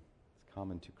man. It's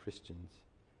common to Christians.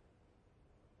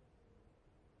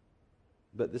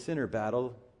 But this inner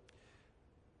battle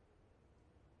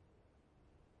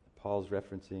Paul's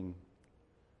referencing,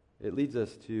 it leads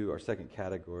us to our second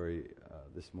category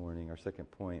this morning, our second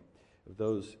point, of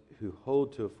those who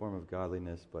hold to a form of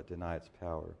godliness but deny its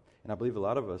power. And I believe a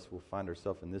lot of us will find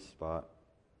ourselves in this spot.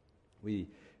 We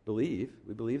believe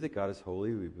that God is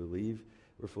holy. We believe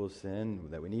we're full of sin,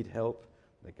 that we need help,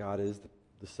 that God is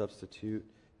the substitute,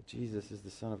 that Jesus is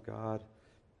the Son of God.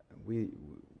 We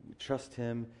trust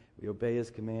him. We obey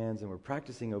his commands, and we're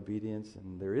practicing obedience,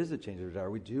 and there is a change of desire.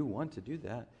 We do want to do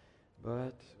that,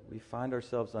 but we find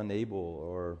ourselves unable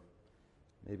or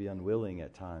maybe unwilling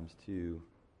at times to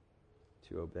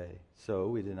obey. So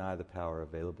we deny the power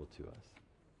available to us.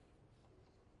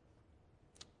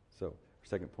 So our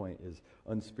second point is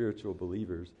unspiritual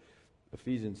believers.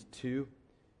 Ephesians 2,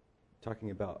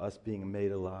 talking about us being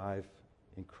made alive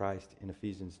in Christ. In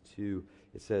Ephesians 2,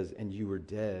 it says, and you were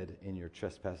dead in your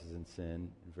trespasses and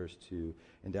sin, in verse 2.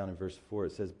 And down in verse 4,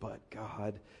 it says, but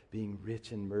God, being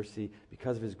rich in mercy,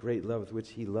 because of his great love with which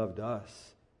he loved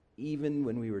us, even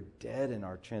when we were dead in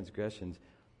our transgressions,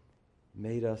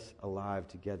 made us alive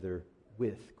together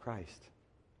with Christ.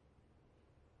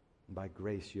 And by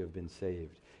grace you have been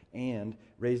saved. And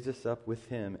raised us up with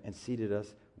him and seated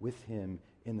us with him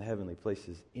in the heavenly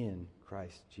places in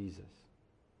Christ Jesus,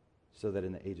 so that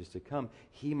in the ages to come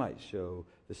he might show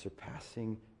the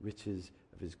surpassing riches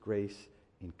of his grace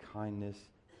in kindness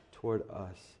toward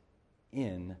us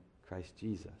in Christ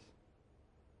Jesus.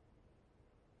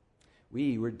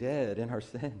 We were dead in our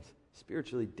sins,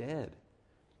 spiritually dead.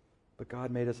 But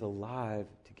God made us alive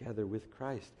together with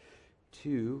Christ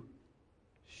to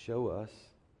show us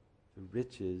the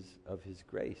riches of his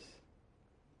grace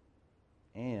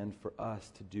and for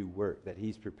us to do work that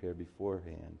he's prepared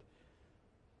beforehand.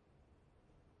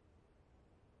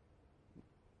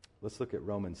 Let's look at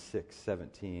Romans 6,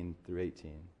 17 through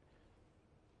 18.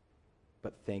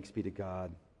 But thanks be to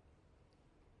God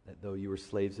that though you were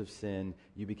slaves of sin,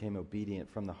 you became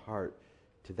obedient from the heart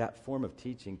to that form of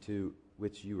teaching to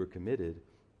which you were committed,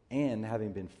 and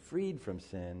having been freed from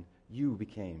sin, you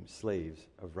became slaves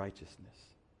of righteousness.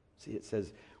 See, it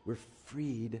says we're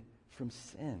freed from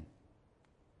sin.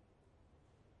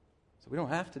 So we don't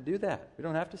have to do that. We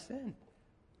don't have to sin.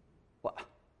 Well,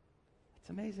 that's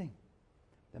amazing.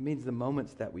 That means the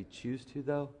moments that we choose to,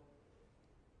 though,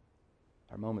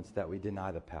 are moments that we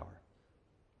deny the power.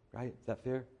 Right? Is that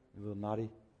fair? A little naughty?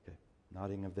 Okay.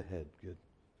 Nodding of the head. Good.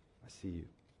 I see you.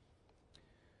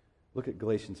 Look at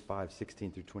Galatians 5,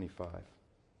 16 through 25.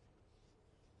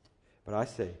 But I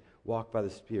say, walk by the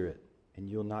Spirit, and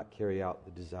you'll not carry out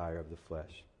the desire of the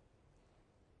flesh.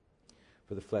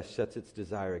 For the flesh sets its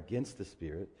desire against the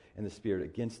Spirit, and the Spirit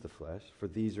against the flesh, for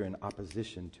these are in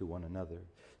opposition to one another,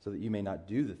 so that you may not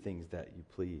do the things that you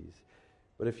please.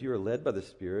 But if you are led by the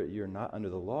Spirit, you are not under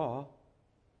the law.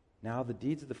 Now the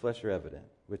deeds of the flesh are evident,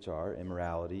 which are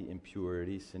immorality,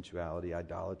 impurity, sensuality,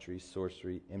 idolatry,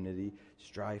 sorcery, enmity,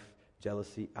 strife,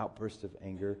 jealousy, outbursts of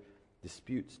anger,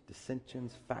 disputes,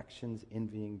 dissensions, factions,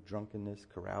 envying, drunkenness,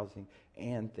 carousing,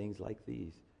 and things like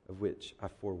these, of which I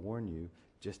forewarn you,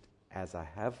 just as I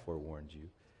have forewarned you,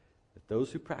 that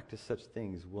those who practice such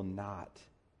things will not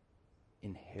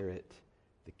inherit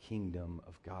the kingdom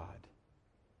of God.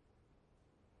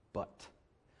 But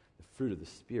the fruit of the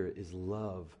Spirit is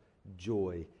love,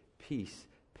 joy, peace,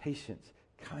 patience,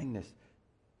 kindness,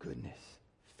 goodness,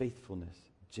 faithfulness,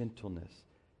 gentleness,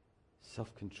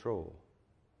 self-control.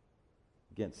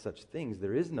 Against such things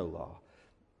there is no law.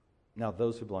 Now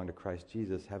those who belong to Christ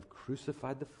Jesus have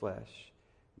crucified the flesh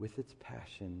with its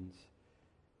passions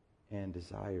and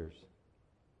desires.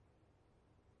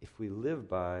 If we live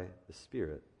by the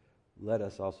Spirit, let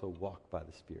us also walk by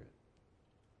the Spirit.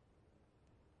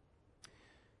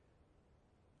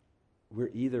 We're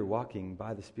either walking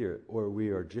by the Spirit or we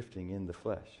are drifting in the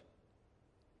flesh.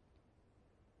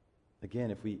 Again,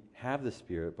 if we have the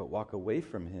Spirit but walk away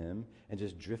from Him and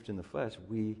just drift in the flesh,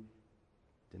 we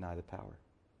deny the power.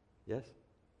 Yes?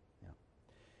 Yeah.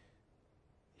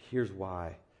 Here's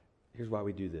why. Here's why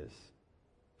we do this.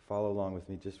 Follow along with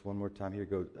me just one more time. Here we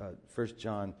go. 1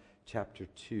 John chapter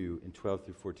 2 and 12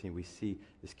 through 14. We see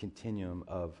this continuum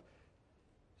of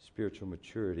spiritual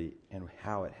maturity and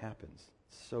how it happens.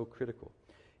 It's so critical.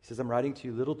 He says, I'm writing to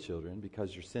you little children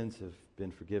because your sins have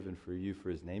been forgiven for you for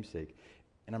His name's sake.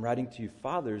 And I'm writing to you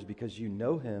fathers because you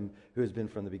know Him who has been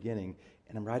from the beginning.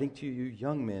 And I'm writing to you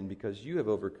young men because you have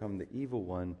overcome the evil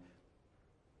one.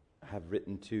 I have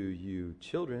written to you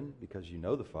children because you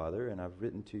know the Father. And I've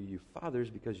written to you fathers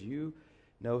because you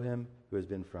know Him who has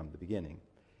been from the beginning.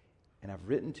 And I've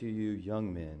written to you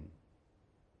young men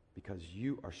because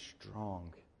you are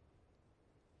strong.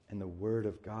 And the word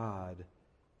of God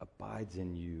abides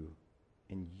in you.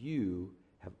 And you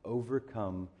have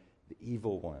overcome the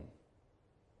evil one.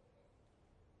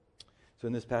 So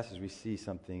in this passage, we see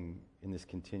something in this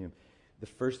continuum. The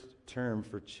first term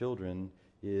for children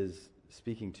is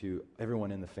speaking to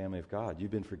everyone in the family of God.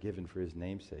 You've been forgiven for His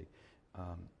name's sake.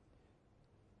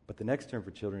 But the next term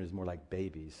for children is more like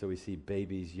babies. So we see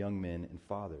babies, young men, and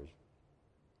fathers.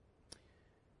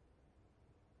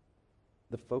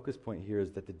 The focus point here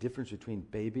is that the difference between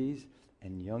babies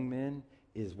and young men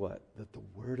is what? That the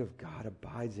Word of God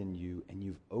abides in you and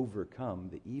you've overcome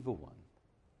the evil one.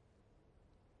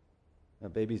 Now,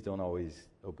 babies don't always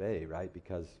obey, right?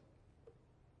 Because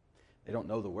they don't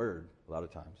know the Word a lot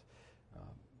of times.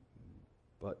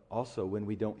 But also, when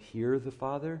we don't hear the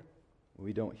Father, when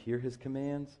we don't hear His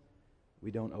commands, we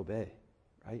don't obey,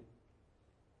 right?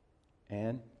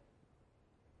 And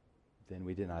then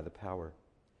we deny the power.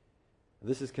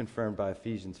 This is confirmed by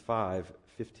Ephesians 5,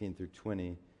 15 through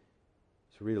 20.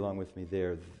 So read along with me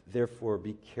there. Therefore,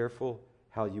 be careful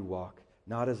how you walk,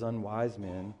 not as unwise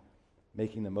men,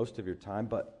 making the most of your time,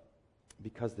 but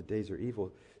because the days are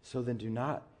evil. So then do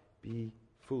not be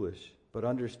foolish, but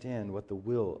understand what the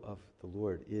will of the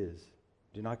Lord is.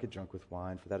 Do not get drunk with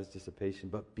wine, for that is dissipation,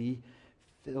 but be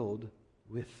filled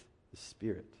with the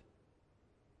Spirit,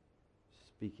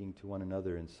 speaking to one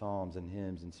another in psalms and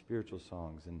hymns and spiritual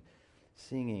songs, and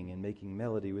singing and making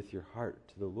melody with your heart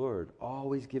to the Lord,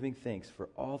 always giving thanks for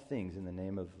all things in the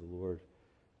name of the Lord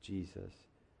Jesus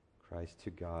Christ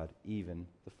to God, even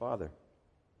the Father.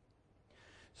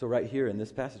 So right here in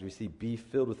this passage, we see be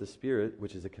filled with the Spirit,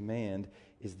 which is a command,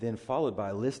 is then followed by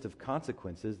a list of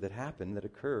consequences that happen, that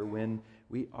occur when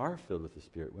we are filled with the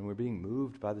Spirit, when we're being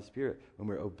moved by the Spirit, when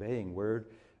we're obeying word,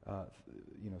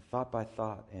 thought by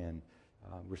thought, and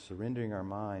we're surrendering our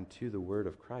mind to the Word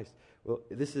of Christ. Well,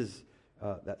 this is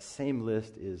that same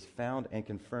list is found and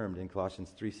confirmed in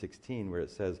Colossians 3:16, where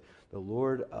it says, let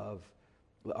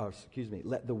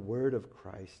the word of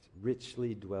Christ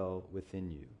richly dwell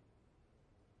within you.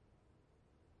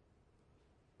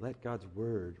 Let God's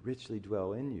word richly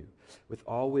dwell in you, with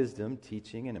all wisdom,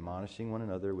 teaching and admonishing one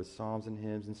another with psalms and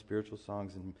hymns and spiritual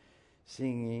songs and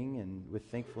singing and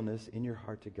with thankfulness in your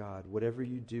heart to God. Whatever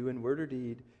you do in word or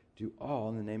deed, do all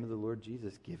in the name of the Lord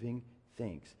Jesus, giving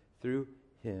thanks through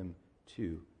Him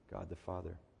to God the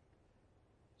Father.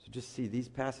 So just see, these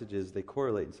passages, they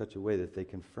correlate in such a way that they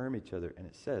confirm each other. And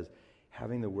it says,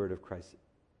 having the word of Christ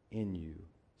in you,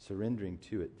 surrendering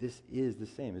to it. This is the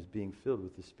same as being filled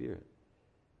with the Spirit.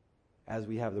 As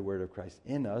we have the word of Christ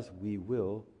in us, we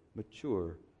will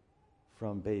mature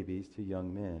from babies to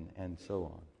young men and so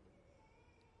on.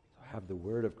 So have the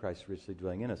word of Christ richly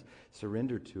dwelling in us.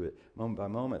 Surrender to it moment by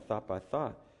moment, thought by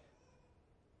thought.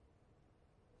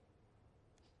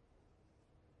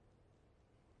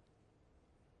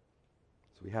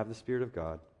 So we have the Spirit of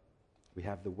God, we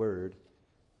have the word,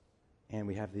 and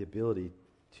we have the ability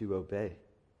to obey.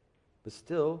 But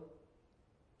still,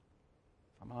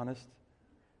 if I'm honest,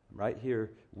 I'm right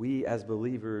here, we as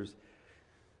believers,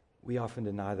 we often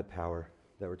deny the power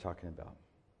that we're talking about.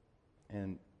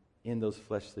 And in those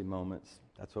fleshly moments,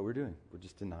 that's what we're doing. We're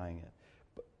just denying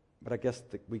it. But I guess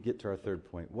we get to our third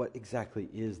point. What exactly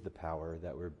is the power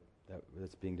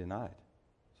that's being denied?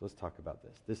 So let's talk about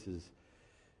this. This is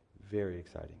very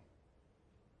exciting.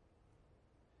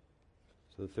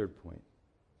 So the third point,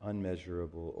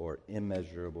 unmeasurable or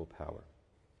immeasurable power.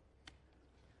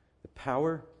 The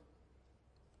power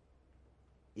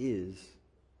is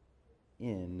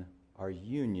in our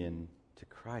union to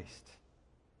Christ.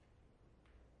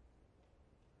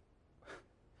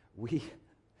 We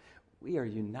are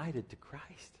united to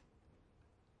Christ.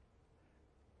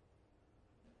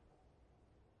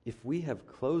 If we have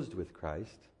closed with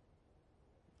Christ,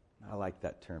 I like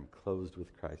that term, closed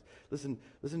with Christ. Listen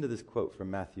to this quote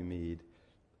from Matthew Mead.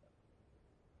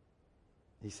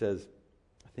 He says,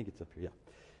 I think it's up here, yeah.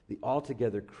 The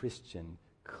altogether Christian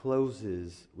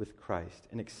closes with Christ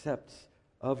and accepts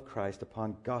of Christ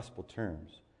upon gospel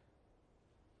terms.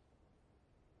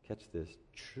 Catch this.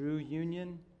 True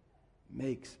union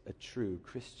makes a true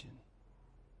Christian.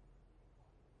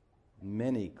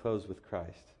 Many close with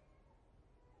Christ,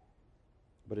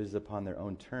 but it is upon their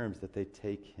own terms that they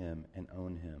take him and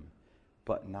own him,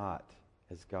 but not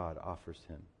as God offers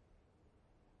him.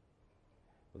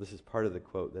 Well, this is part of the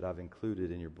quote that I've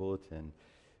included in your bulletin.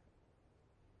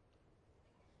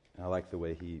 And I like the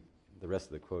way the rest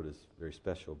of the quote is very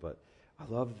special, but I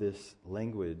love this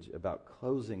language about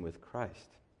closing with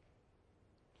Christ.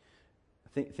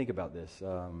 Think about this.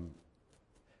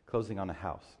 Closing on a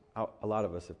house. A lot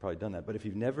of us have probably done that, but if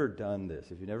you've never done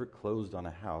this, if you've never closed on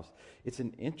a house, it's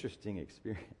an interesting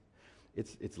experience.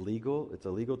 It's legal. It's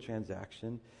a legal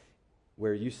transaction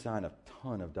where you sign a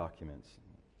ton of documents.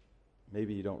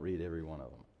 Maybe you don't read every one of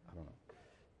them. I don't know.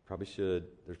 Probably should.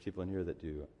 There's people in here that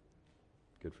do.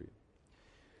 Good for you.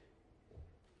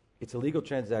 It's a legal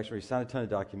transaction where you sign a ton of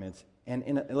documents,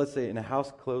 and let's say in a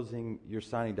house closing, you're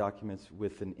signing documents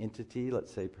with an entity,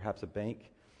 let's say perhaps a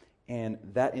bank, and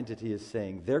that entity is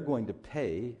saying they're going to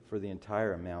pay for the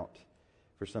entire amount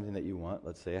for something that you want,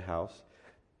 let's say a house,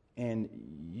 and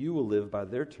you will live by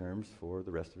their terms for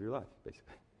the rest of your life,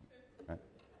 basically. Right?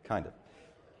 Kind of.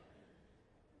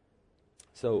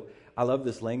 So I love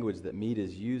this language that Mead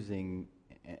is using,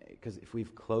 because if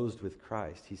we've closed with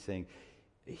Christ, he's saying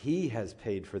he has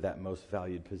paid for that most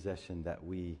valued possession that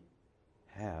we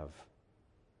have,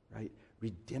 right?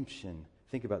 Redemption.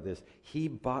 Think about this. He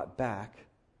bought back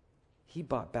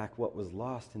what was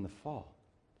lost in the fall.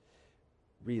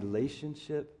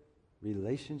 Relationship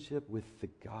with the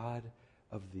God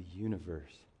of the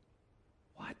universe.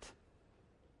 What?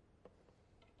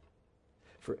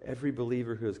 For every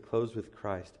believer who is closed with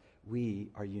Christ, we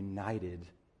are united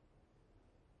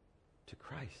to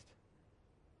Christ.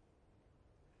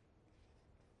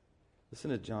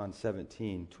 Listen to John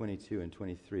 17, 22 and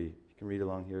 23. You can read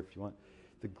along here if you want.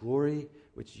 The glory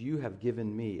which you have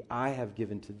given me, I have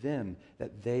given to them,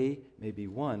 that they may be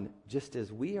one, just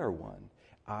as we are one.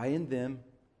 I in them,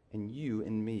 and you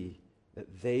in me,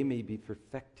 that they may be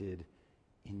perfected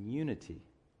in unity.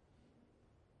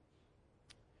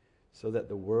 So that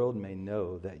the world may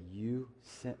know that you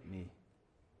sent me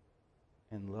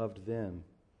and loved them,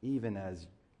 even as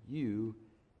you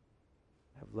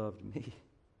have loved me.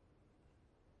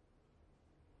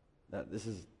 Now, this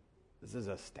is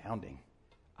astounding.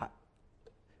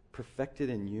 Perfected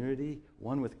in unity,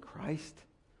 one with Christ.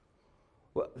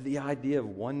 Well, the idea of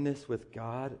oneness with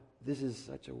God, this is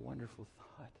such a wonderful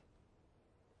thought.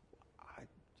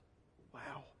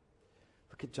 Wow.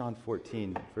 Look at John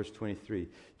 14, verse 23.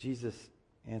 Jesus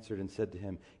answered and said to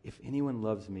him, if anyone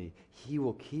loves me, he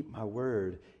will keep my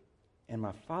word, and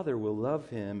my Father will love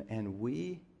him, and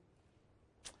we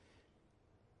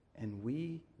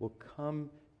will come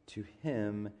to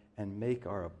him and make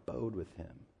our abode with him.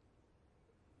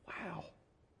 Wow.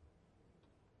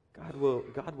 God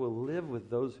will live with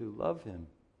those who love him.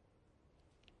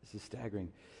 This is staggering.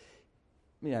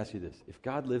 Let me ask you this. If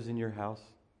God lives in your house,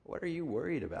 what are you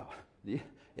worried about? Do you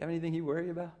have anything you worry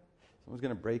about? Someone's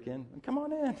going to break in? Come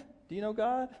on in. Do you know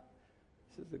God?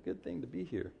 This is a good thing to be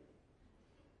here.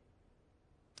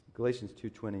 Galatians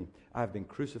 2:20, I have been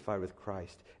crucified with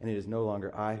Christ, and it is no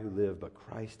longer I who live, but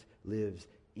Christ lives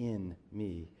in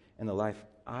me. And the life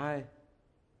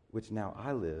which now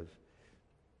I live,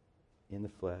 in the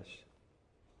flesh.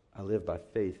 I live by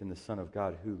faith in the Son of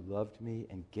God who loved me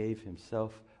and gave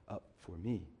himself up for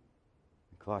me.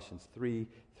 In Colossians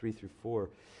 3:3-4.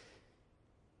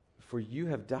 For you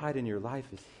have died and your life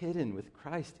is hidden with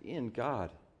Christ in God.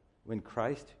 When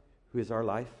Christ, who is our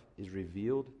life, is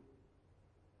revealed,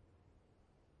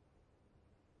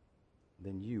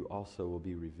 then you also will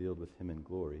be revealed with him in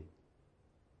glory.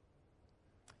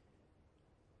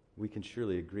 We can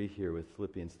surely agree here with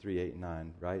Philippians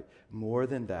 3:8-9, right? More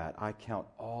than that, I count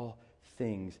all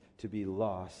things to be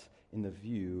loss in the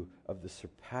view of the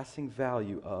surpassing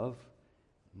value of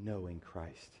knowing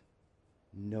Christ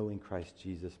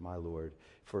Jesus my Lord,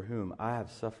 for whom I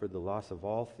have suffered the loss of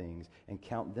all things and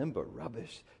count them but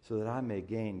rubbish, so that I may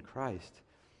gain Christ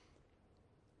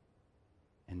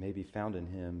and may be found in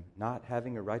him, not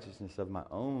having a righteousness of my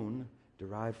own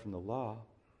derived from the law,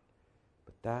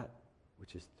 but that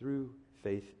which is through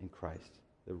faith in Christ,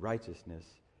 the righteousness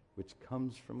which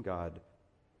comes from God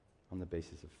on the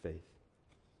basis of faith.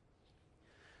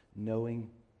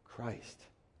 Knowing Christ.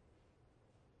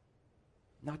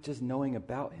 Not just knowing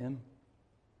about him.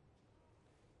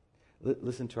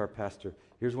 Listen to our pastor.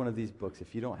 Here's one of these books.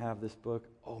 If you don't have this book,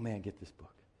 oh man, get this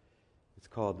book. It's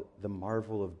called The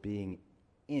Marvel of Being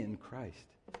in Christ.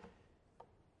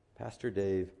 Pastor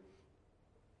Dave,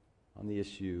 on the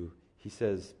issue, he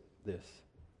says this: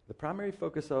 the primary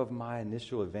focus of my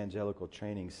initial evangelical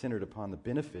training centered upon the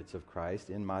benefits of Christ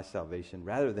in my salvation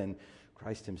rather than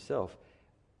Christ himself.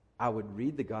 I would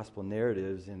read the gospel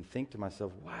narratives and think to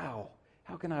myself, wow,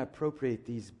 how can I appropriate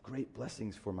these great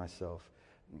blessings for myself?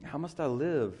 How must I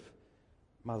live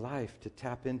my life to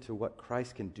tap into what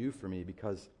Christ can do for me,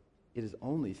 because it is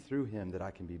only through him that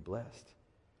I can be blessed.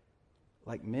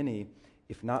 Like many,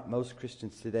 if not most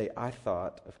Christians today, I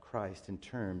thought of Christ in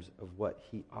terms of what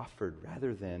he offered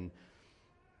rather than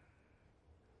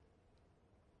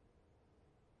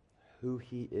who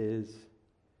he is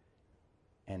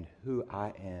and who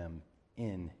I am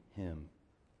in him.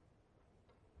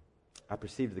 I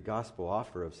perceived the gospel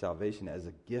offer of salvation as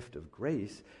a gift of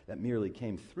grace that merely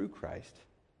came through Christ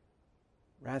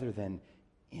rather than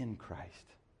in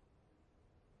Christ.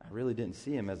 I really didn't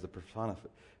see him as the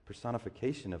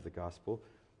personification of the gospel,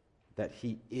 that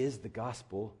he is the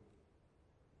gospel,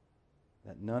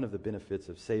 that none of the benefits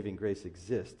of saving grace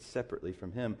exist separately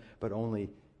from him, but only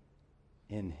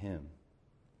in him.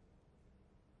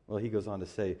 Well, he goes on to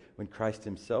say, when Christ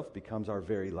himself becomes our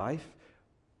very life,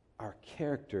 our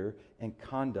character and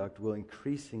conduct will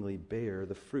increasingly bear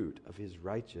the fruit of his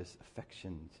righteous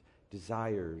affections,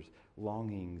 desires,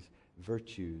 longings,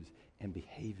 virtues, and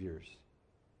behaviors.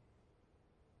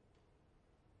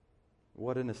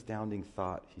 What an astounding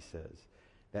thought, he says,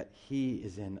 that he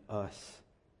is in us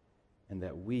and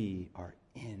that we are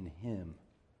in him.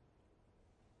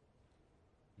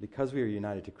 Because we are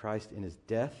united to Christ in his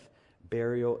death,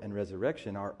 burial, and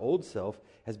resurrection, our old self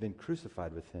has been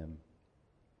crucified with him.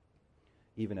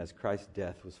 Even as Christ's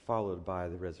death was followed by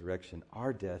the resurrection,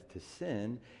 our death to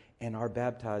sin and our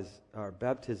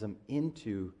baptism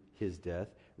into his death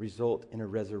result in a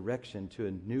resurrection to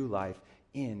a new life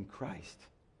in Christ.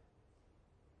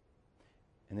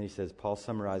 And then he says, Paul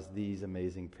summarized these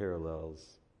amazing parallels,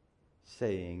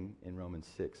 saying in Romans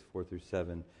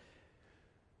 6:4-7,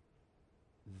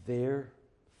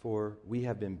 therefore we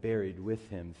have been buried with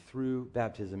him through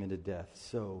baptism into death,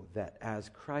 so that as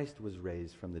Christ was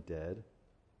raised from the dead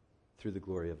through the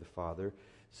glory of the Father,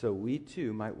 so we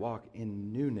too might walk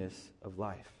in newness of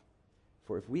life.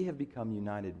 For if we have become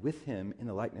united with him in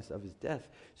the likeness of his death,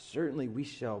 certainly we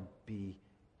shall be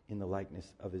in the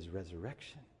likeness of his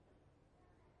resurrection.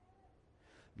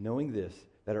 Knowing this,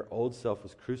 that our old self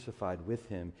was crucified with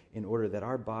him in order that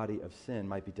our body of sin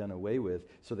might be done away with,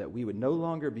 so that we would no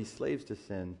longer be slaves to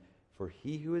sin, for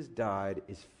he who has died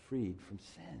is freed from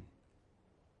sin.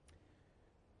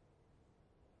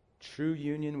 True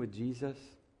union with Jesus,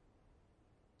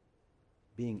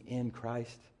 being in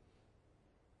Christ,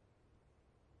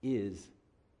 is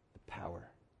the power.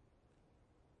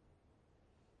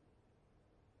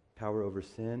 Power over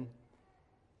sin,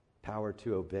 power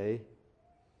to obey.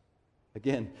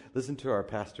 Again, listen to our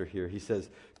pastor here. He says,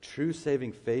 true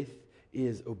saving faith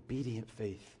is obedient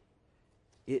faith.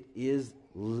 It is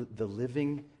the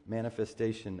living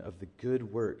manifestation of the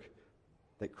good work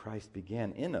that Christ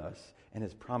began in us and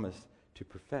has promised to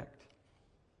perfect.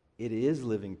 It is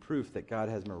living proof that God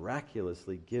has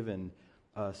miraculously given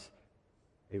us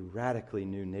a radically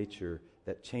new nature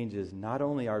that changes not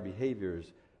only our behaviors,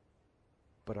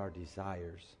 but our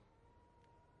desires.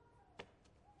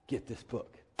 Get this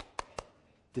book.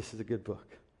 This is a good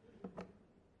book.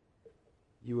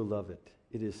 You will love it.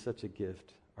 It is such a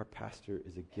gift. Our pastor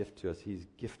is a gift to us. He's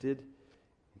gifted,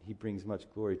 and he brings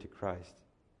much glory to Christ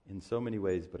in so many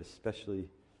ways, but especially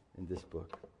in this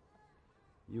book.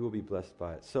 You will be blessed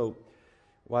by it. So,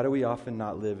 why do we often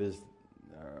not live as,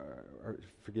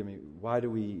 why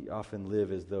do we often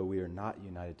live as though we are not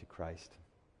united to Christ?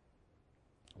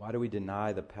 Why do we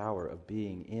deny the power of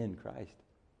being in Christ?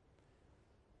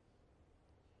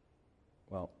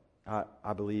 Well,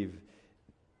 I believe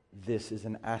this is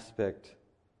an aspect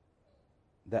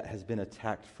that has been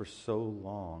attacked for so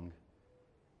long.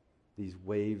 These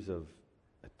waves of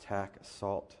attack,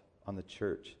 assault on the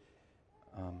church,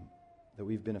 that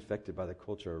we've been affected by the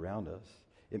culture around us.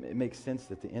 It makes sense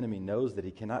that the enemy knows that he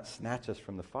cannot snatch us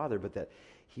from the Father, but that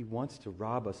he wants to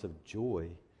rob us of joy,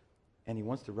 and he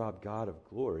wants to rob God of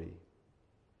glory.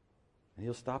 And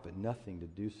he'll stop at nothing to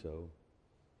do so.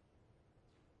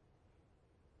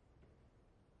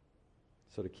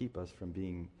 So to keep us from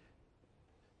being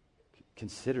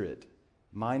considerate,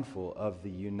 mindful of the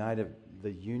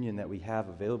union that we have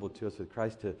available to us with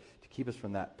Christ, to keep us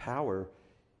from that power,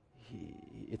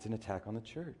 it's an attack on the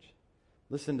church.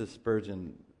 Listen to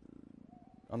Spurgeon.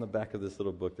 On the back of this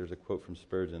little book, there's a quote from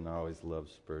Spurgeon. I always love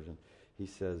Spurgeon. He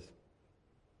says,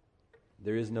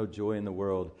 "There is no joy in the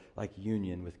world like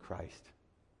union with Christ.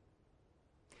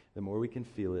 The more we can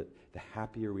feel it, the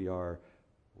happier we are,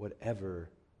 whatever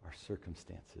our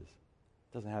circumstances."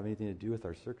 It doesn't have anything to do with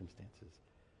our circumstances.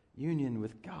 Union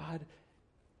with God.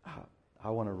 I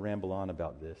want to ramble on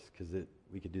about this because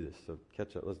we could do this. So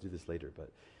catch up. Let's do this later.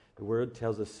 But the Word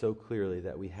tells us so clearly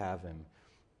that we have Him.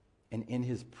 And in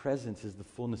His presence is the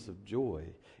fullness of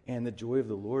joy. And the joy of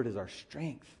the Lord is our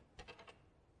strength.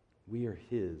 We are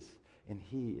His, and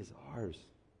He is ours.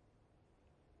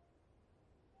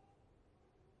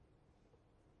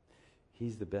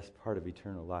 He's the best part of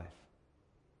eternal life.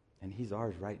 And He's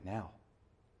ours right now.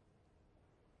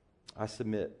 I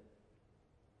submit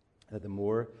that the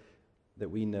more that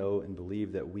we know and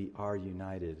believe that we are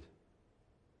united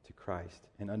to Christ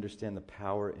and understand the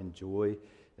power and joy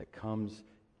that comes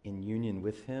in union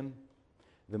with Him,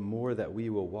 the more that we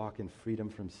will walk in freedom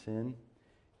from sin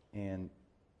and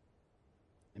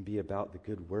be about the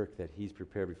good work that He's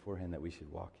prepared beforehand that we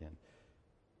should walk in.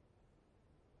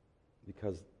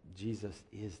 Because Jesus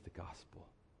is the gospel.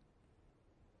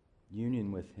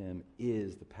 Union with Him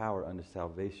is the power unto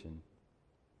salvation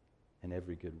and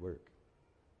every good work.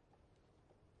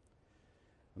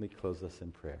 Let me close us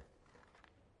in prayer.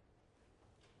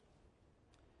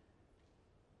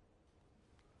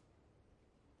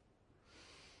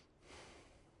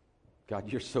 God,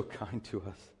 You're so kind to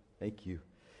us. Thank You.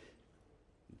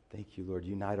 Thank You, Lord.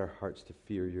 Unite our hearts to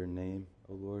fear Your name,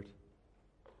 O Lord.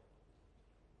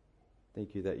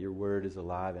 Thank You that Your word is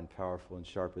alive and powerful and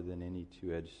sharper than any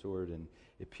two-edged sword, and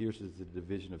it pierces the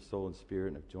division of soul and spirit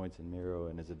and of joints and marrow,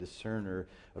 and is a discerner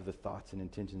of the thoughts and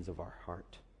intentions of our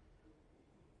heart.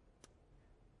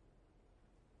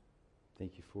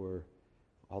 Thank You for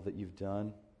all that You've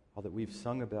done, all that we've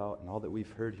sung about, and all that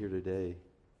we've heard here today.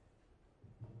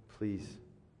 Please,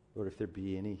 Lord, if there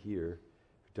be any here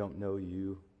who don't know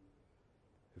You,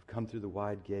 who've come through the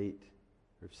wide gate,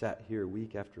 or have sat here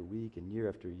week after week and year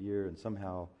after year and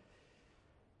somehow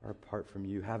are apart from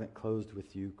You, haven't closed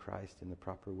with You, Christ, in the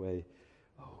proper way.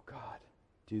 Oh, God,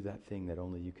 do that thing that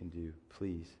only You can do.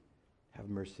 Please, have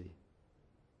mercy.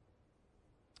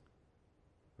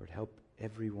 Lord, help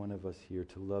every one of us here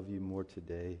to love You more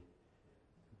today.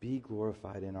 Be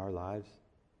glorified in our lives.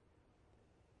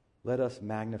 Let us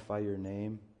magnify Your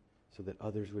name so that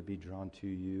others would be drawn to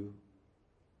You.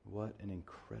 What an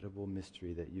incredible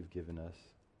mystery that You've given us.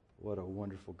 What a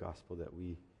wonderful gospel that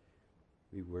we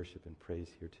worship and praise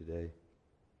here today.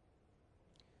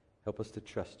 Help us to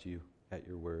trust You at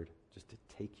Your word, just to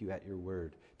take You at Your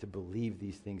word, to believe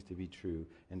these things to be true,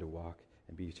 and to walk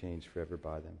and be changed forever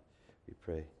by them. We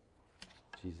pray.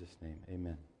 In Jesus' name,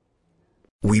 amen.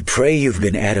 We pray you've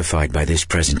been edified by this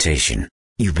presentation.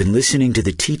 You've been listening to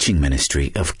the teaching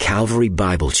ministry of Calvary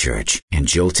Bible Church in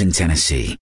Jolton,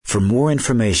 Tennessee. For more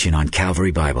information on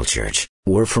Calvary Bible Church,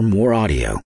 or for more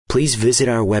audio, please visit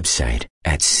our website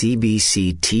at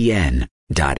cbctn.org.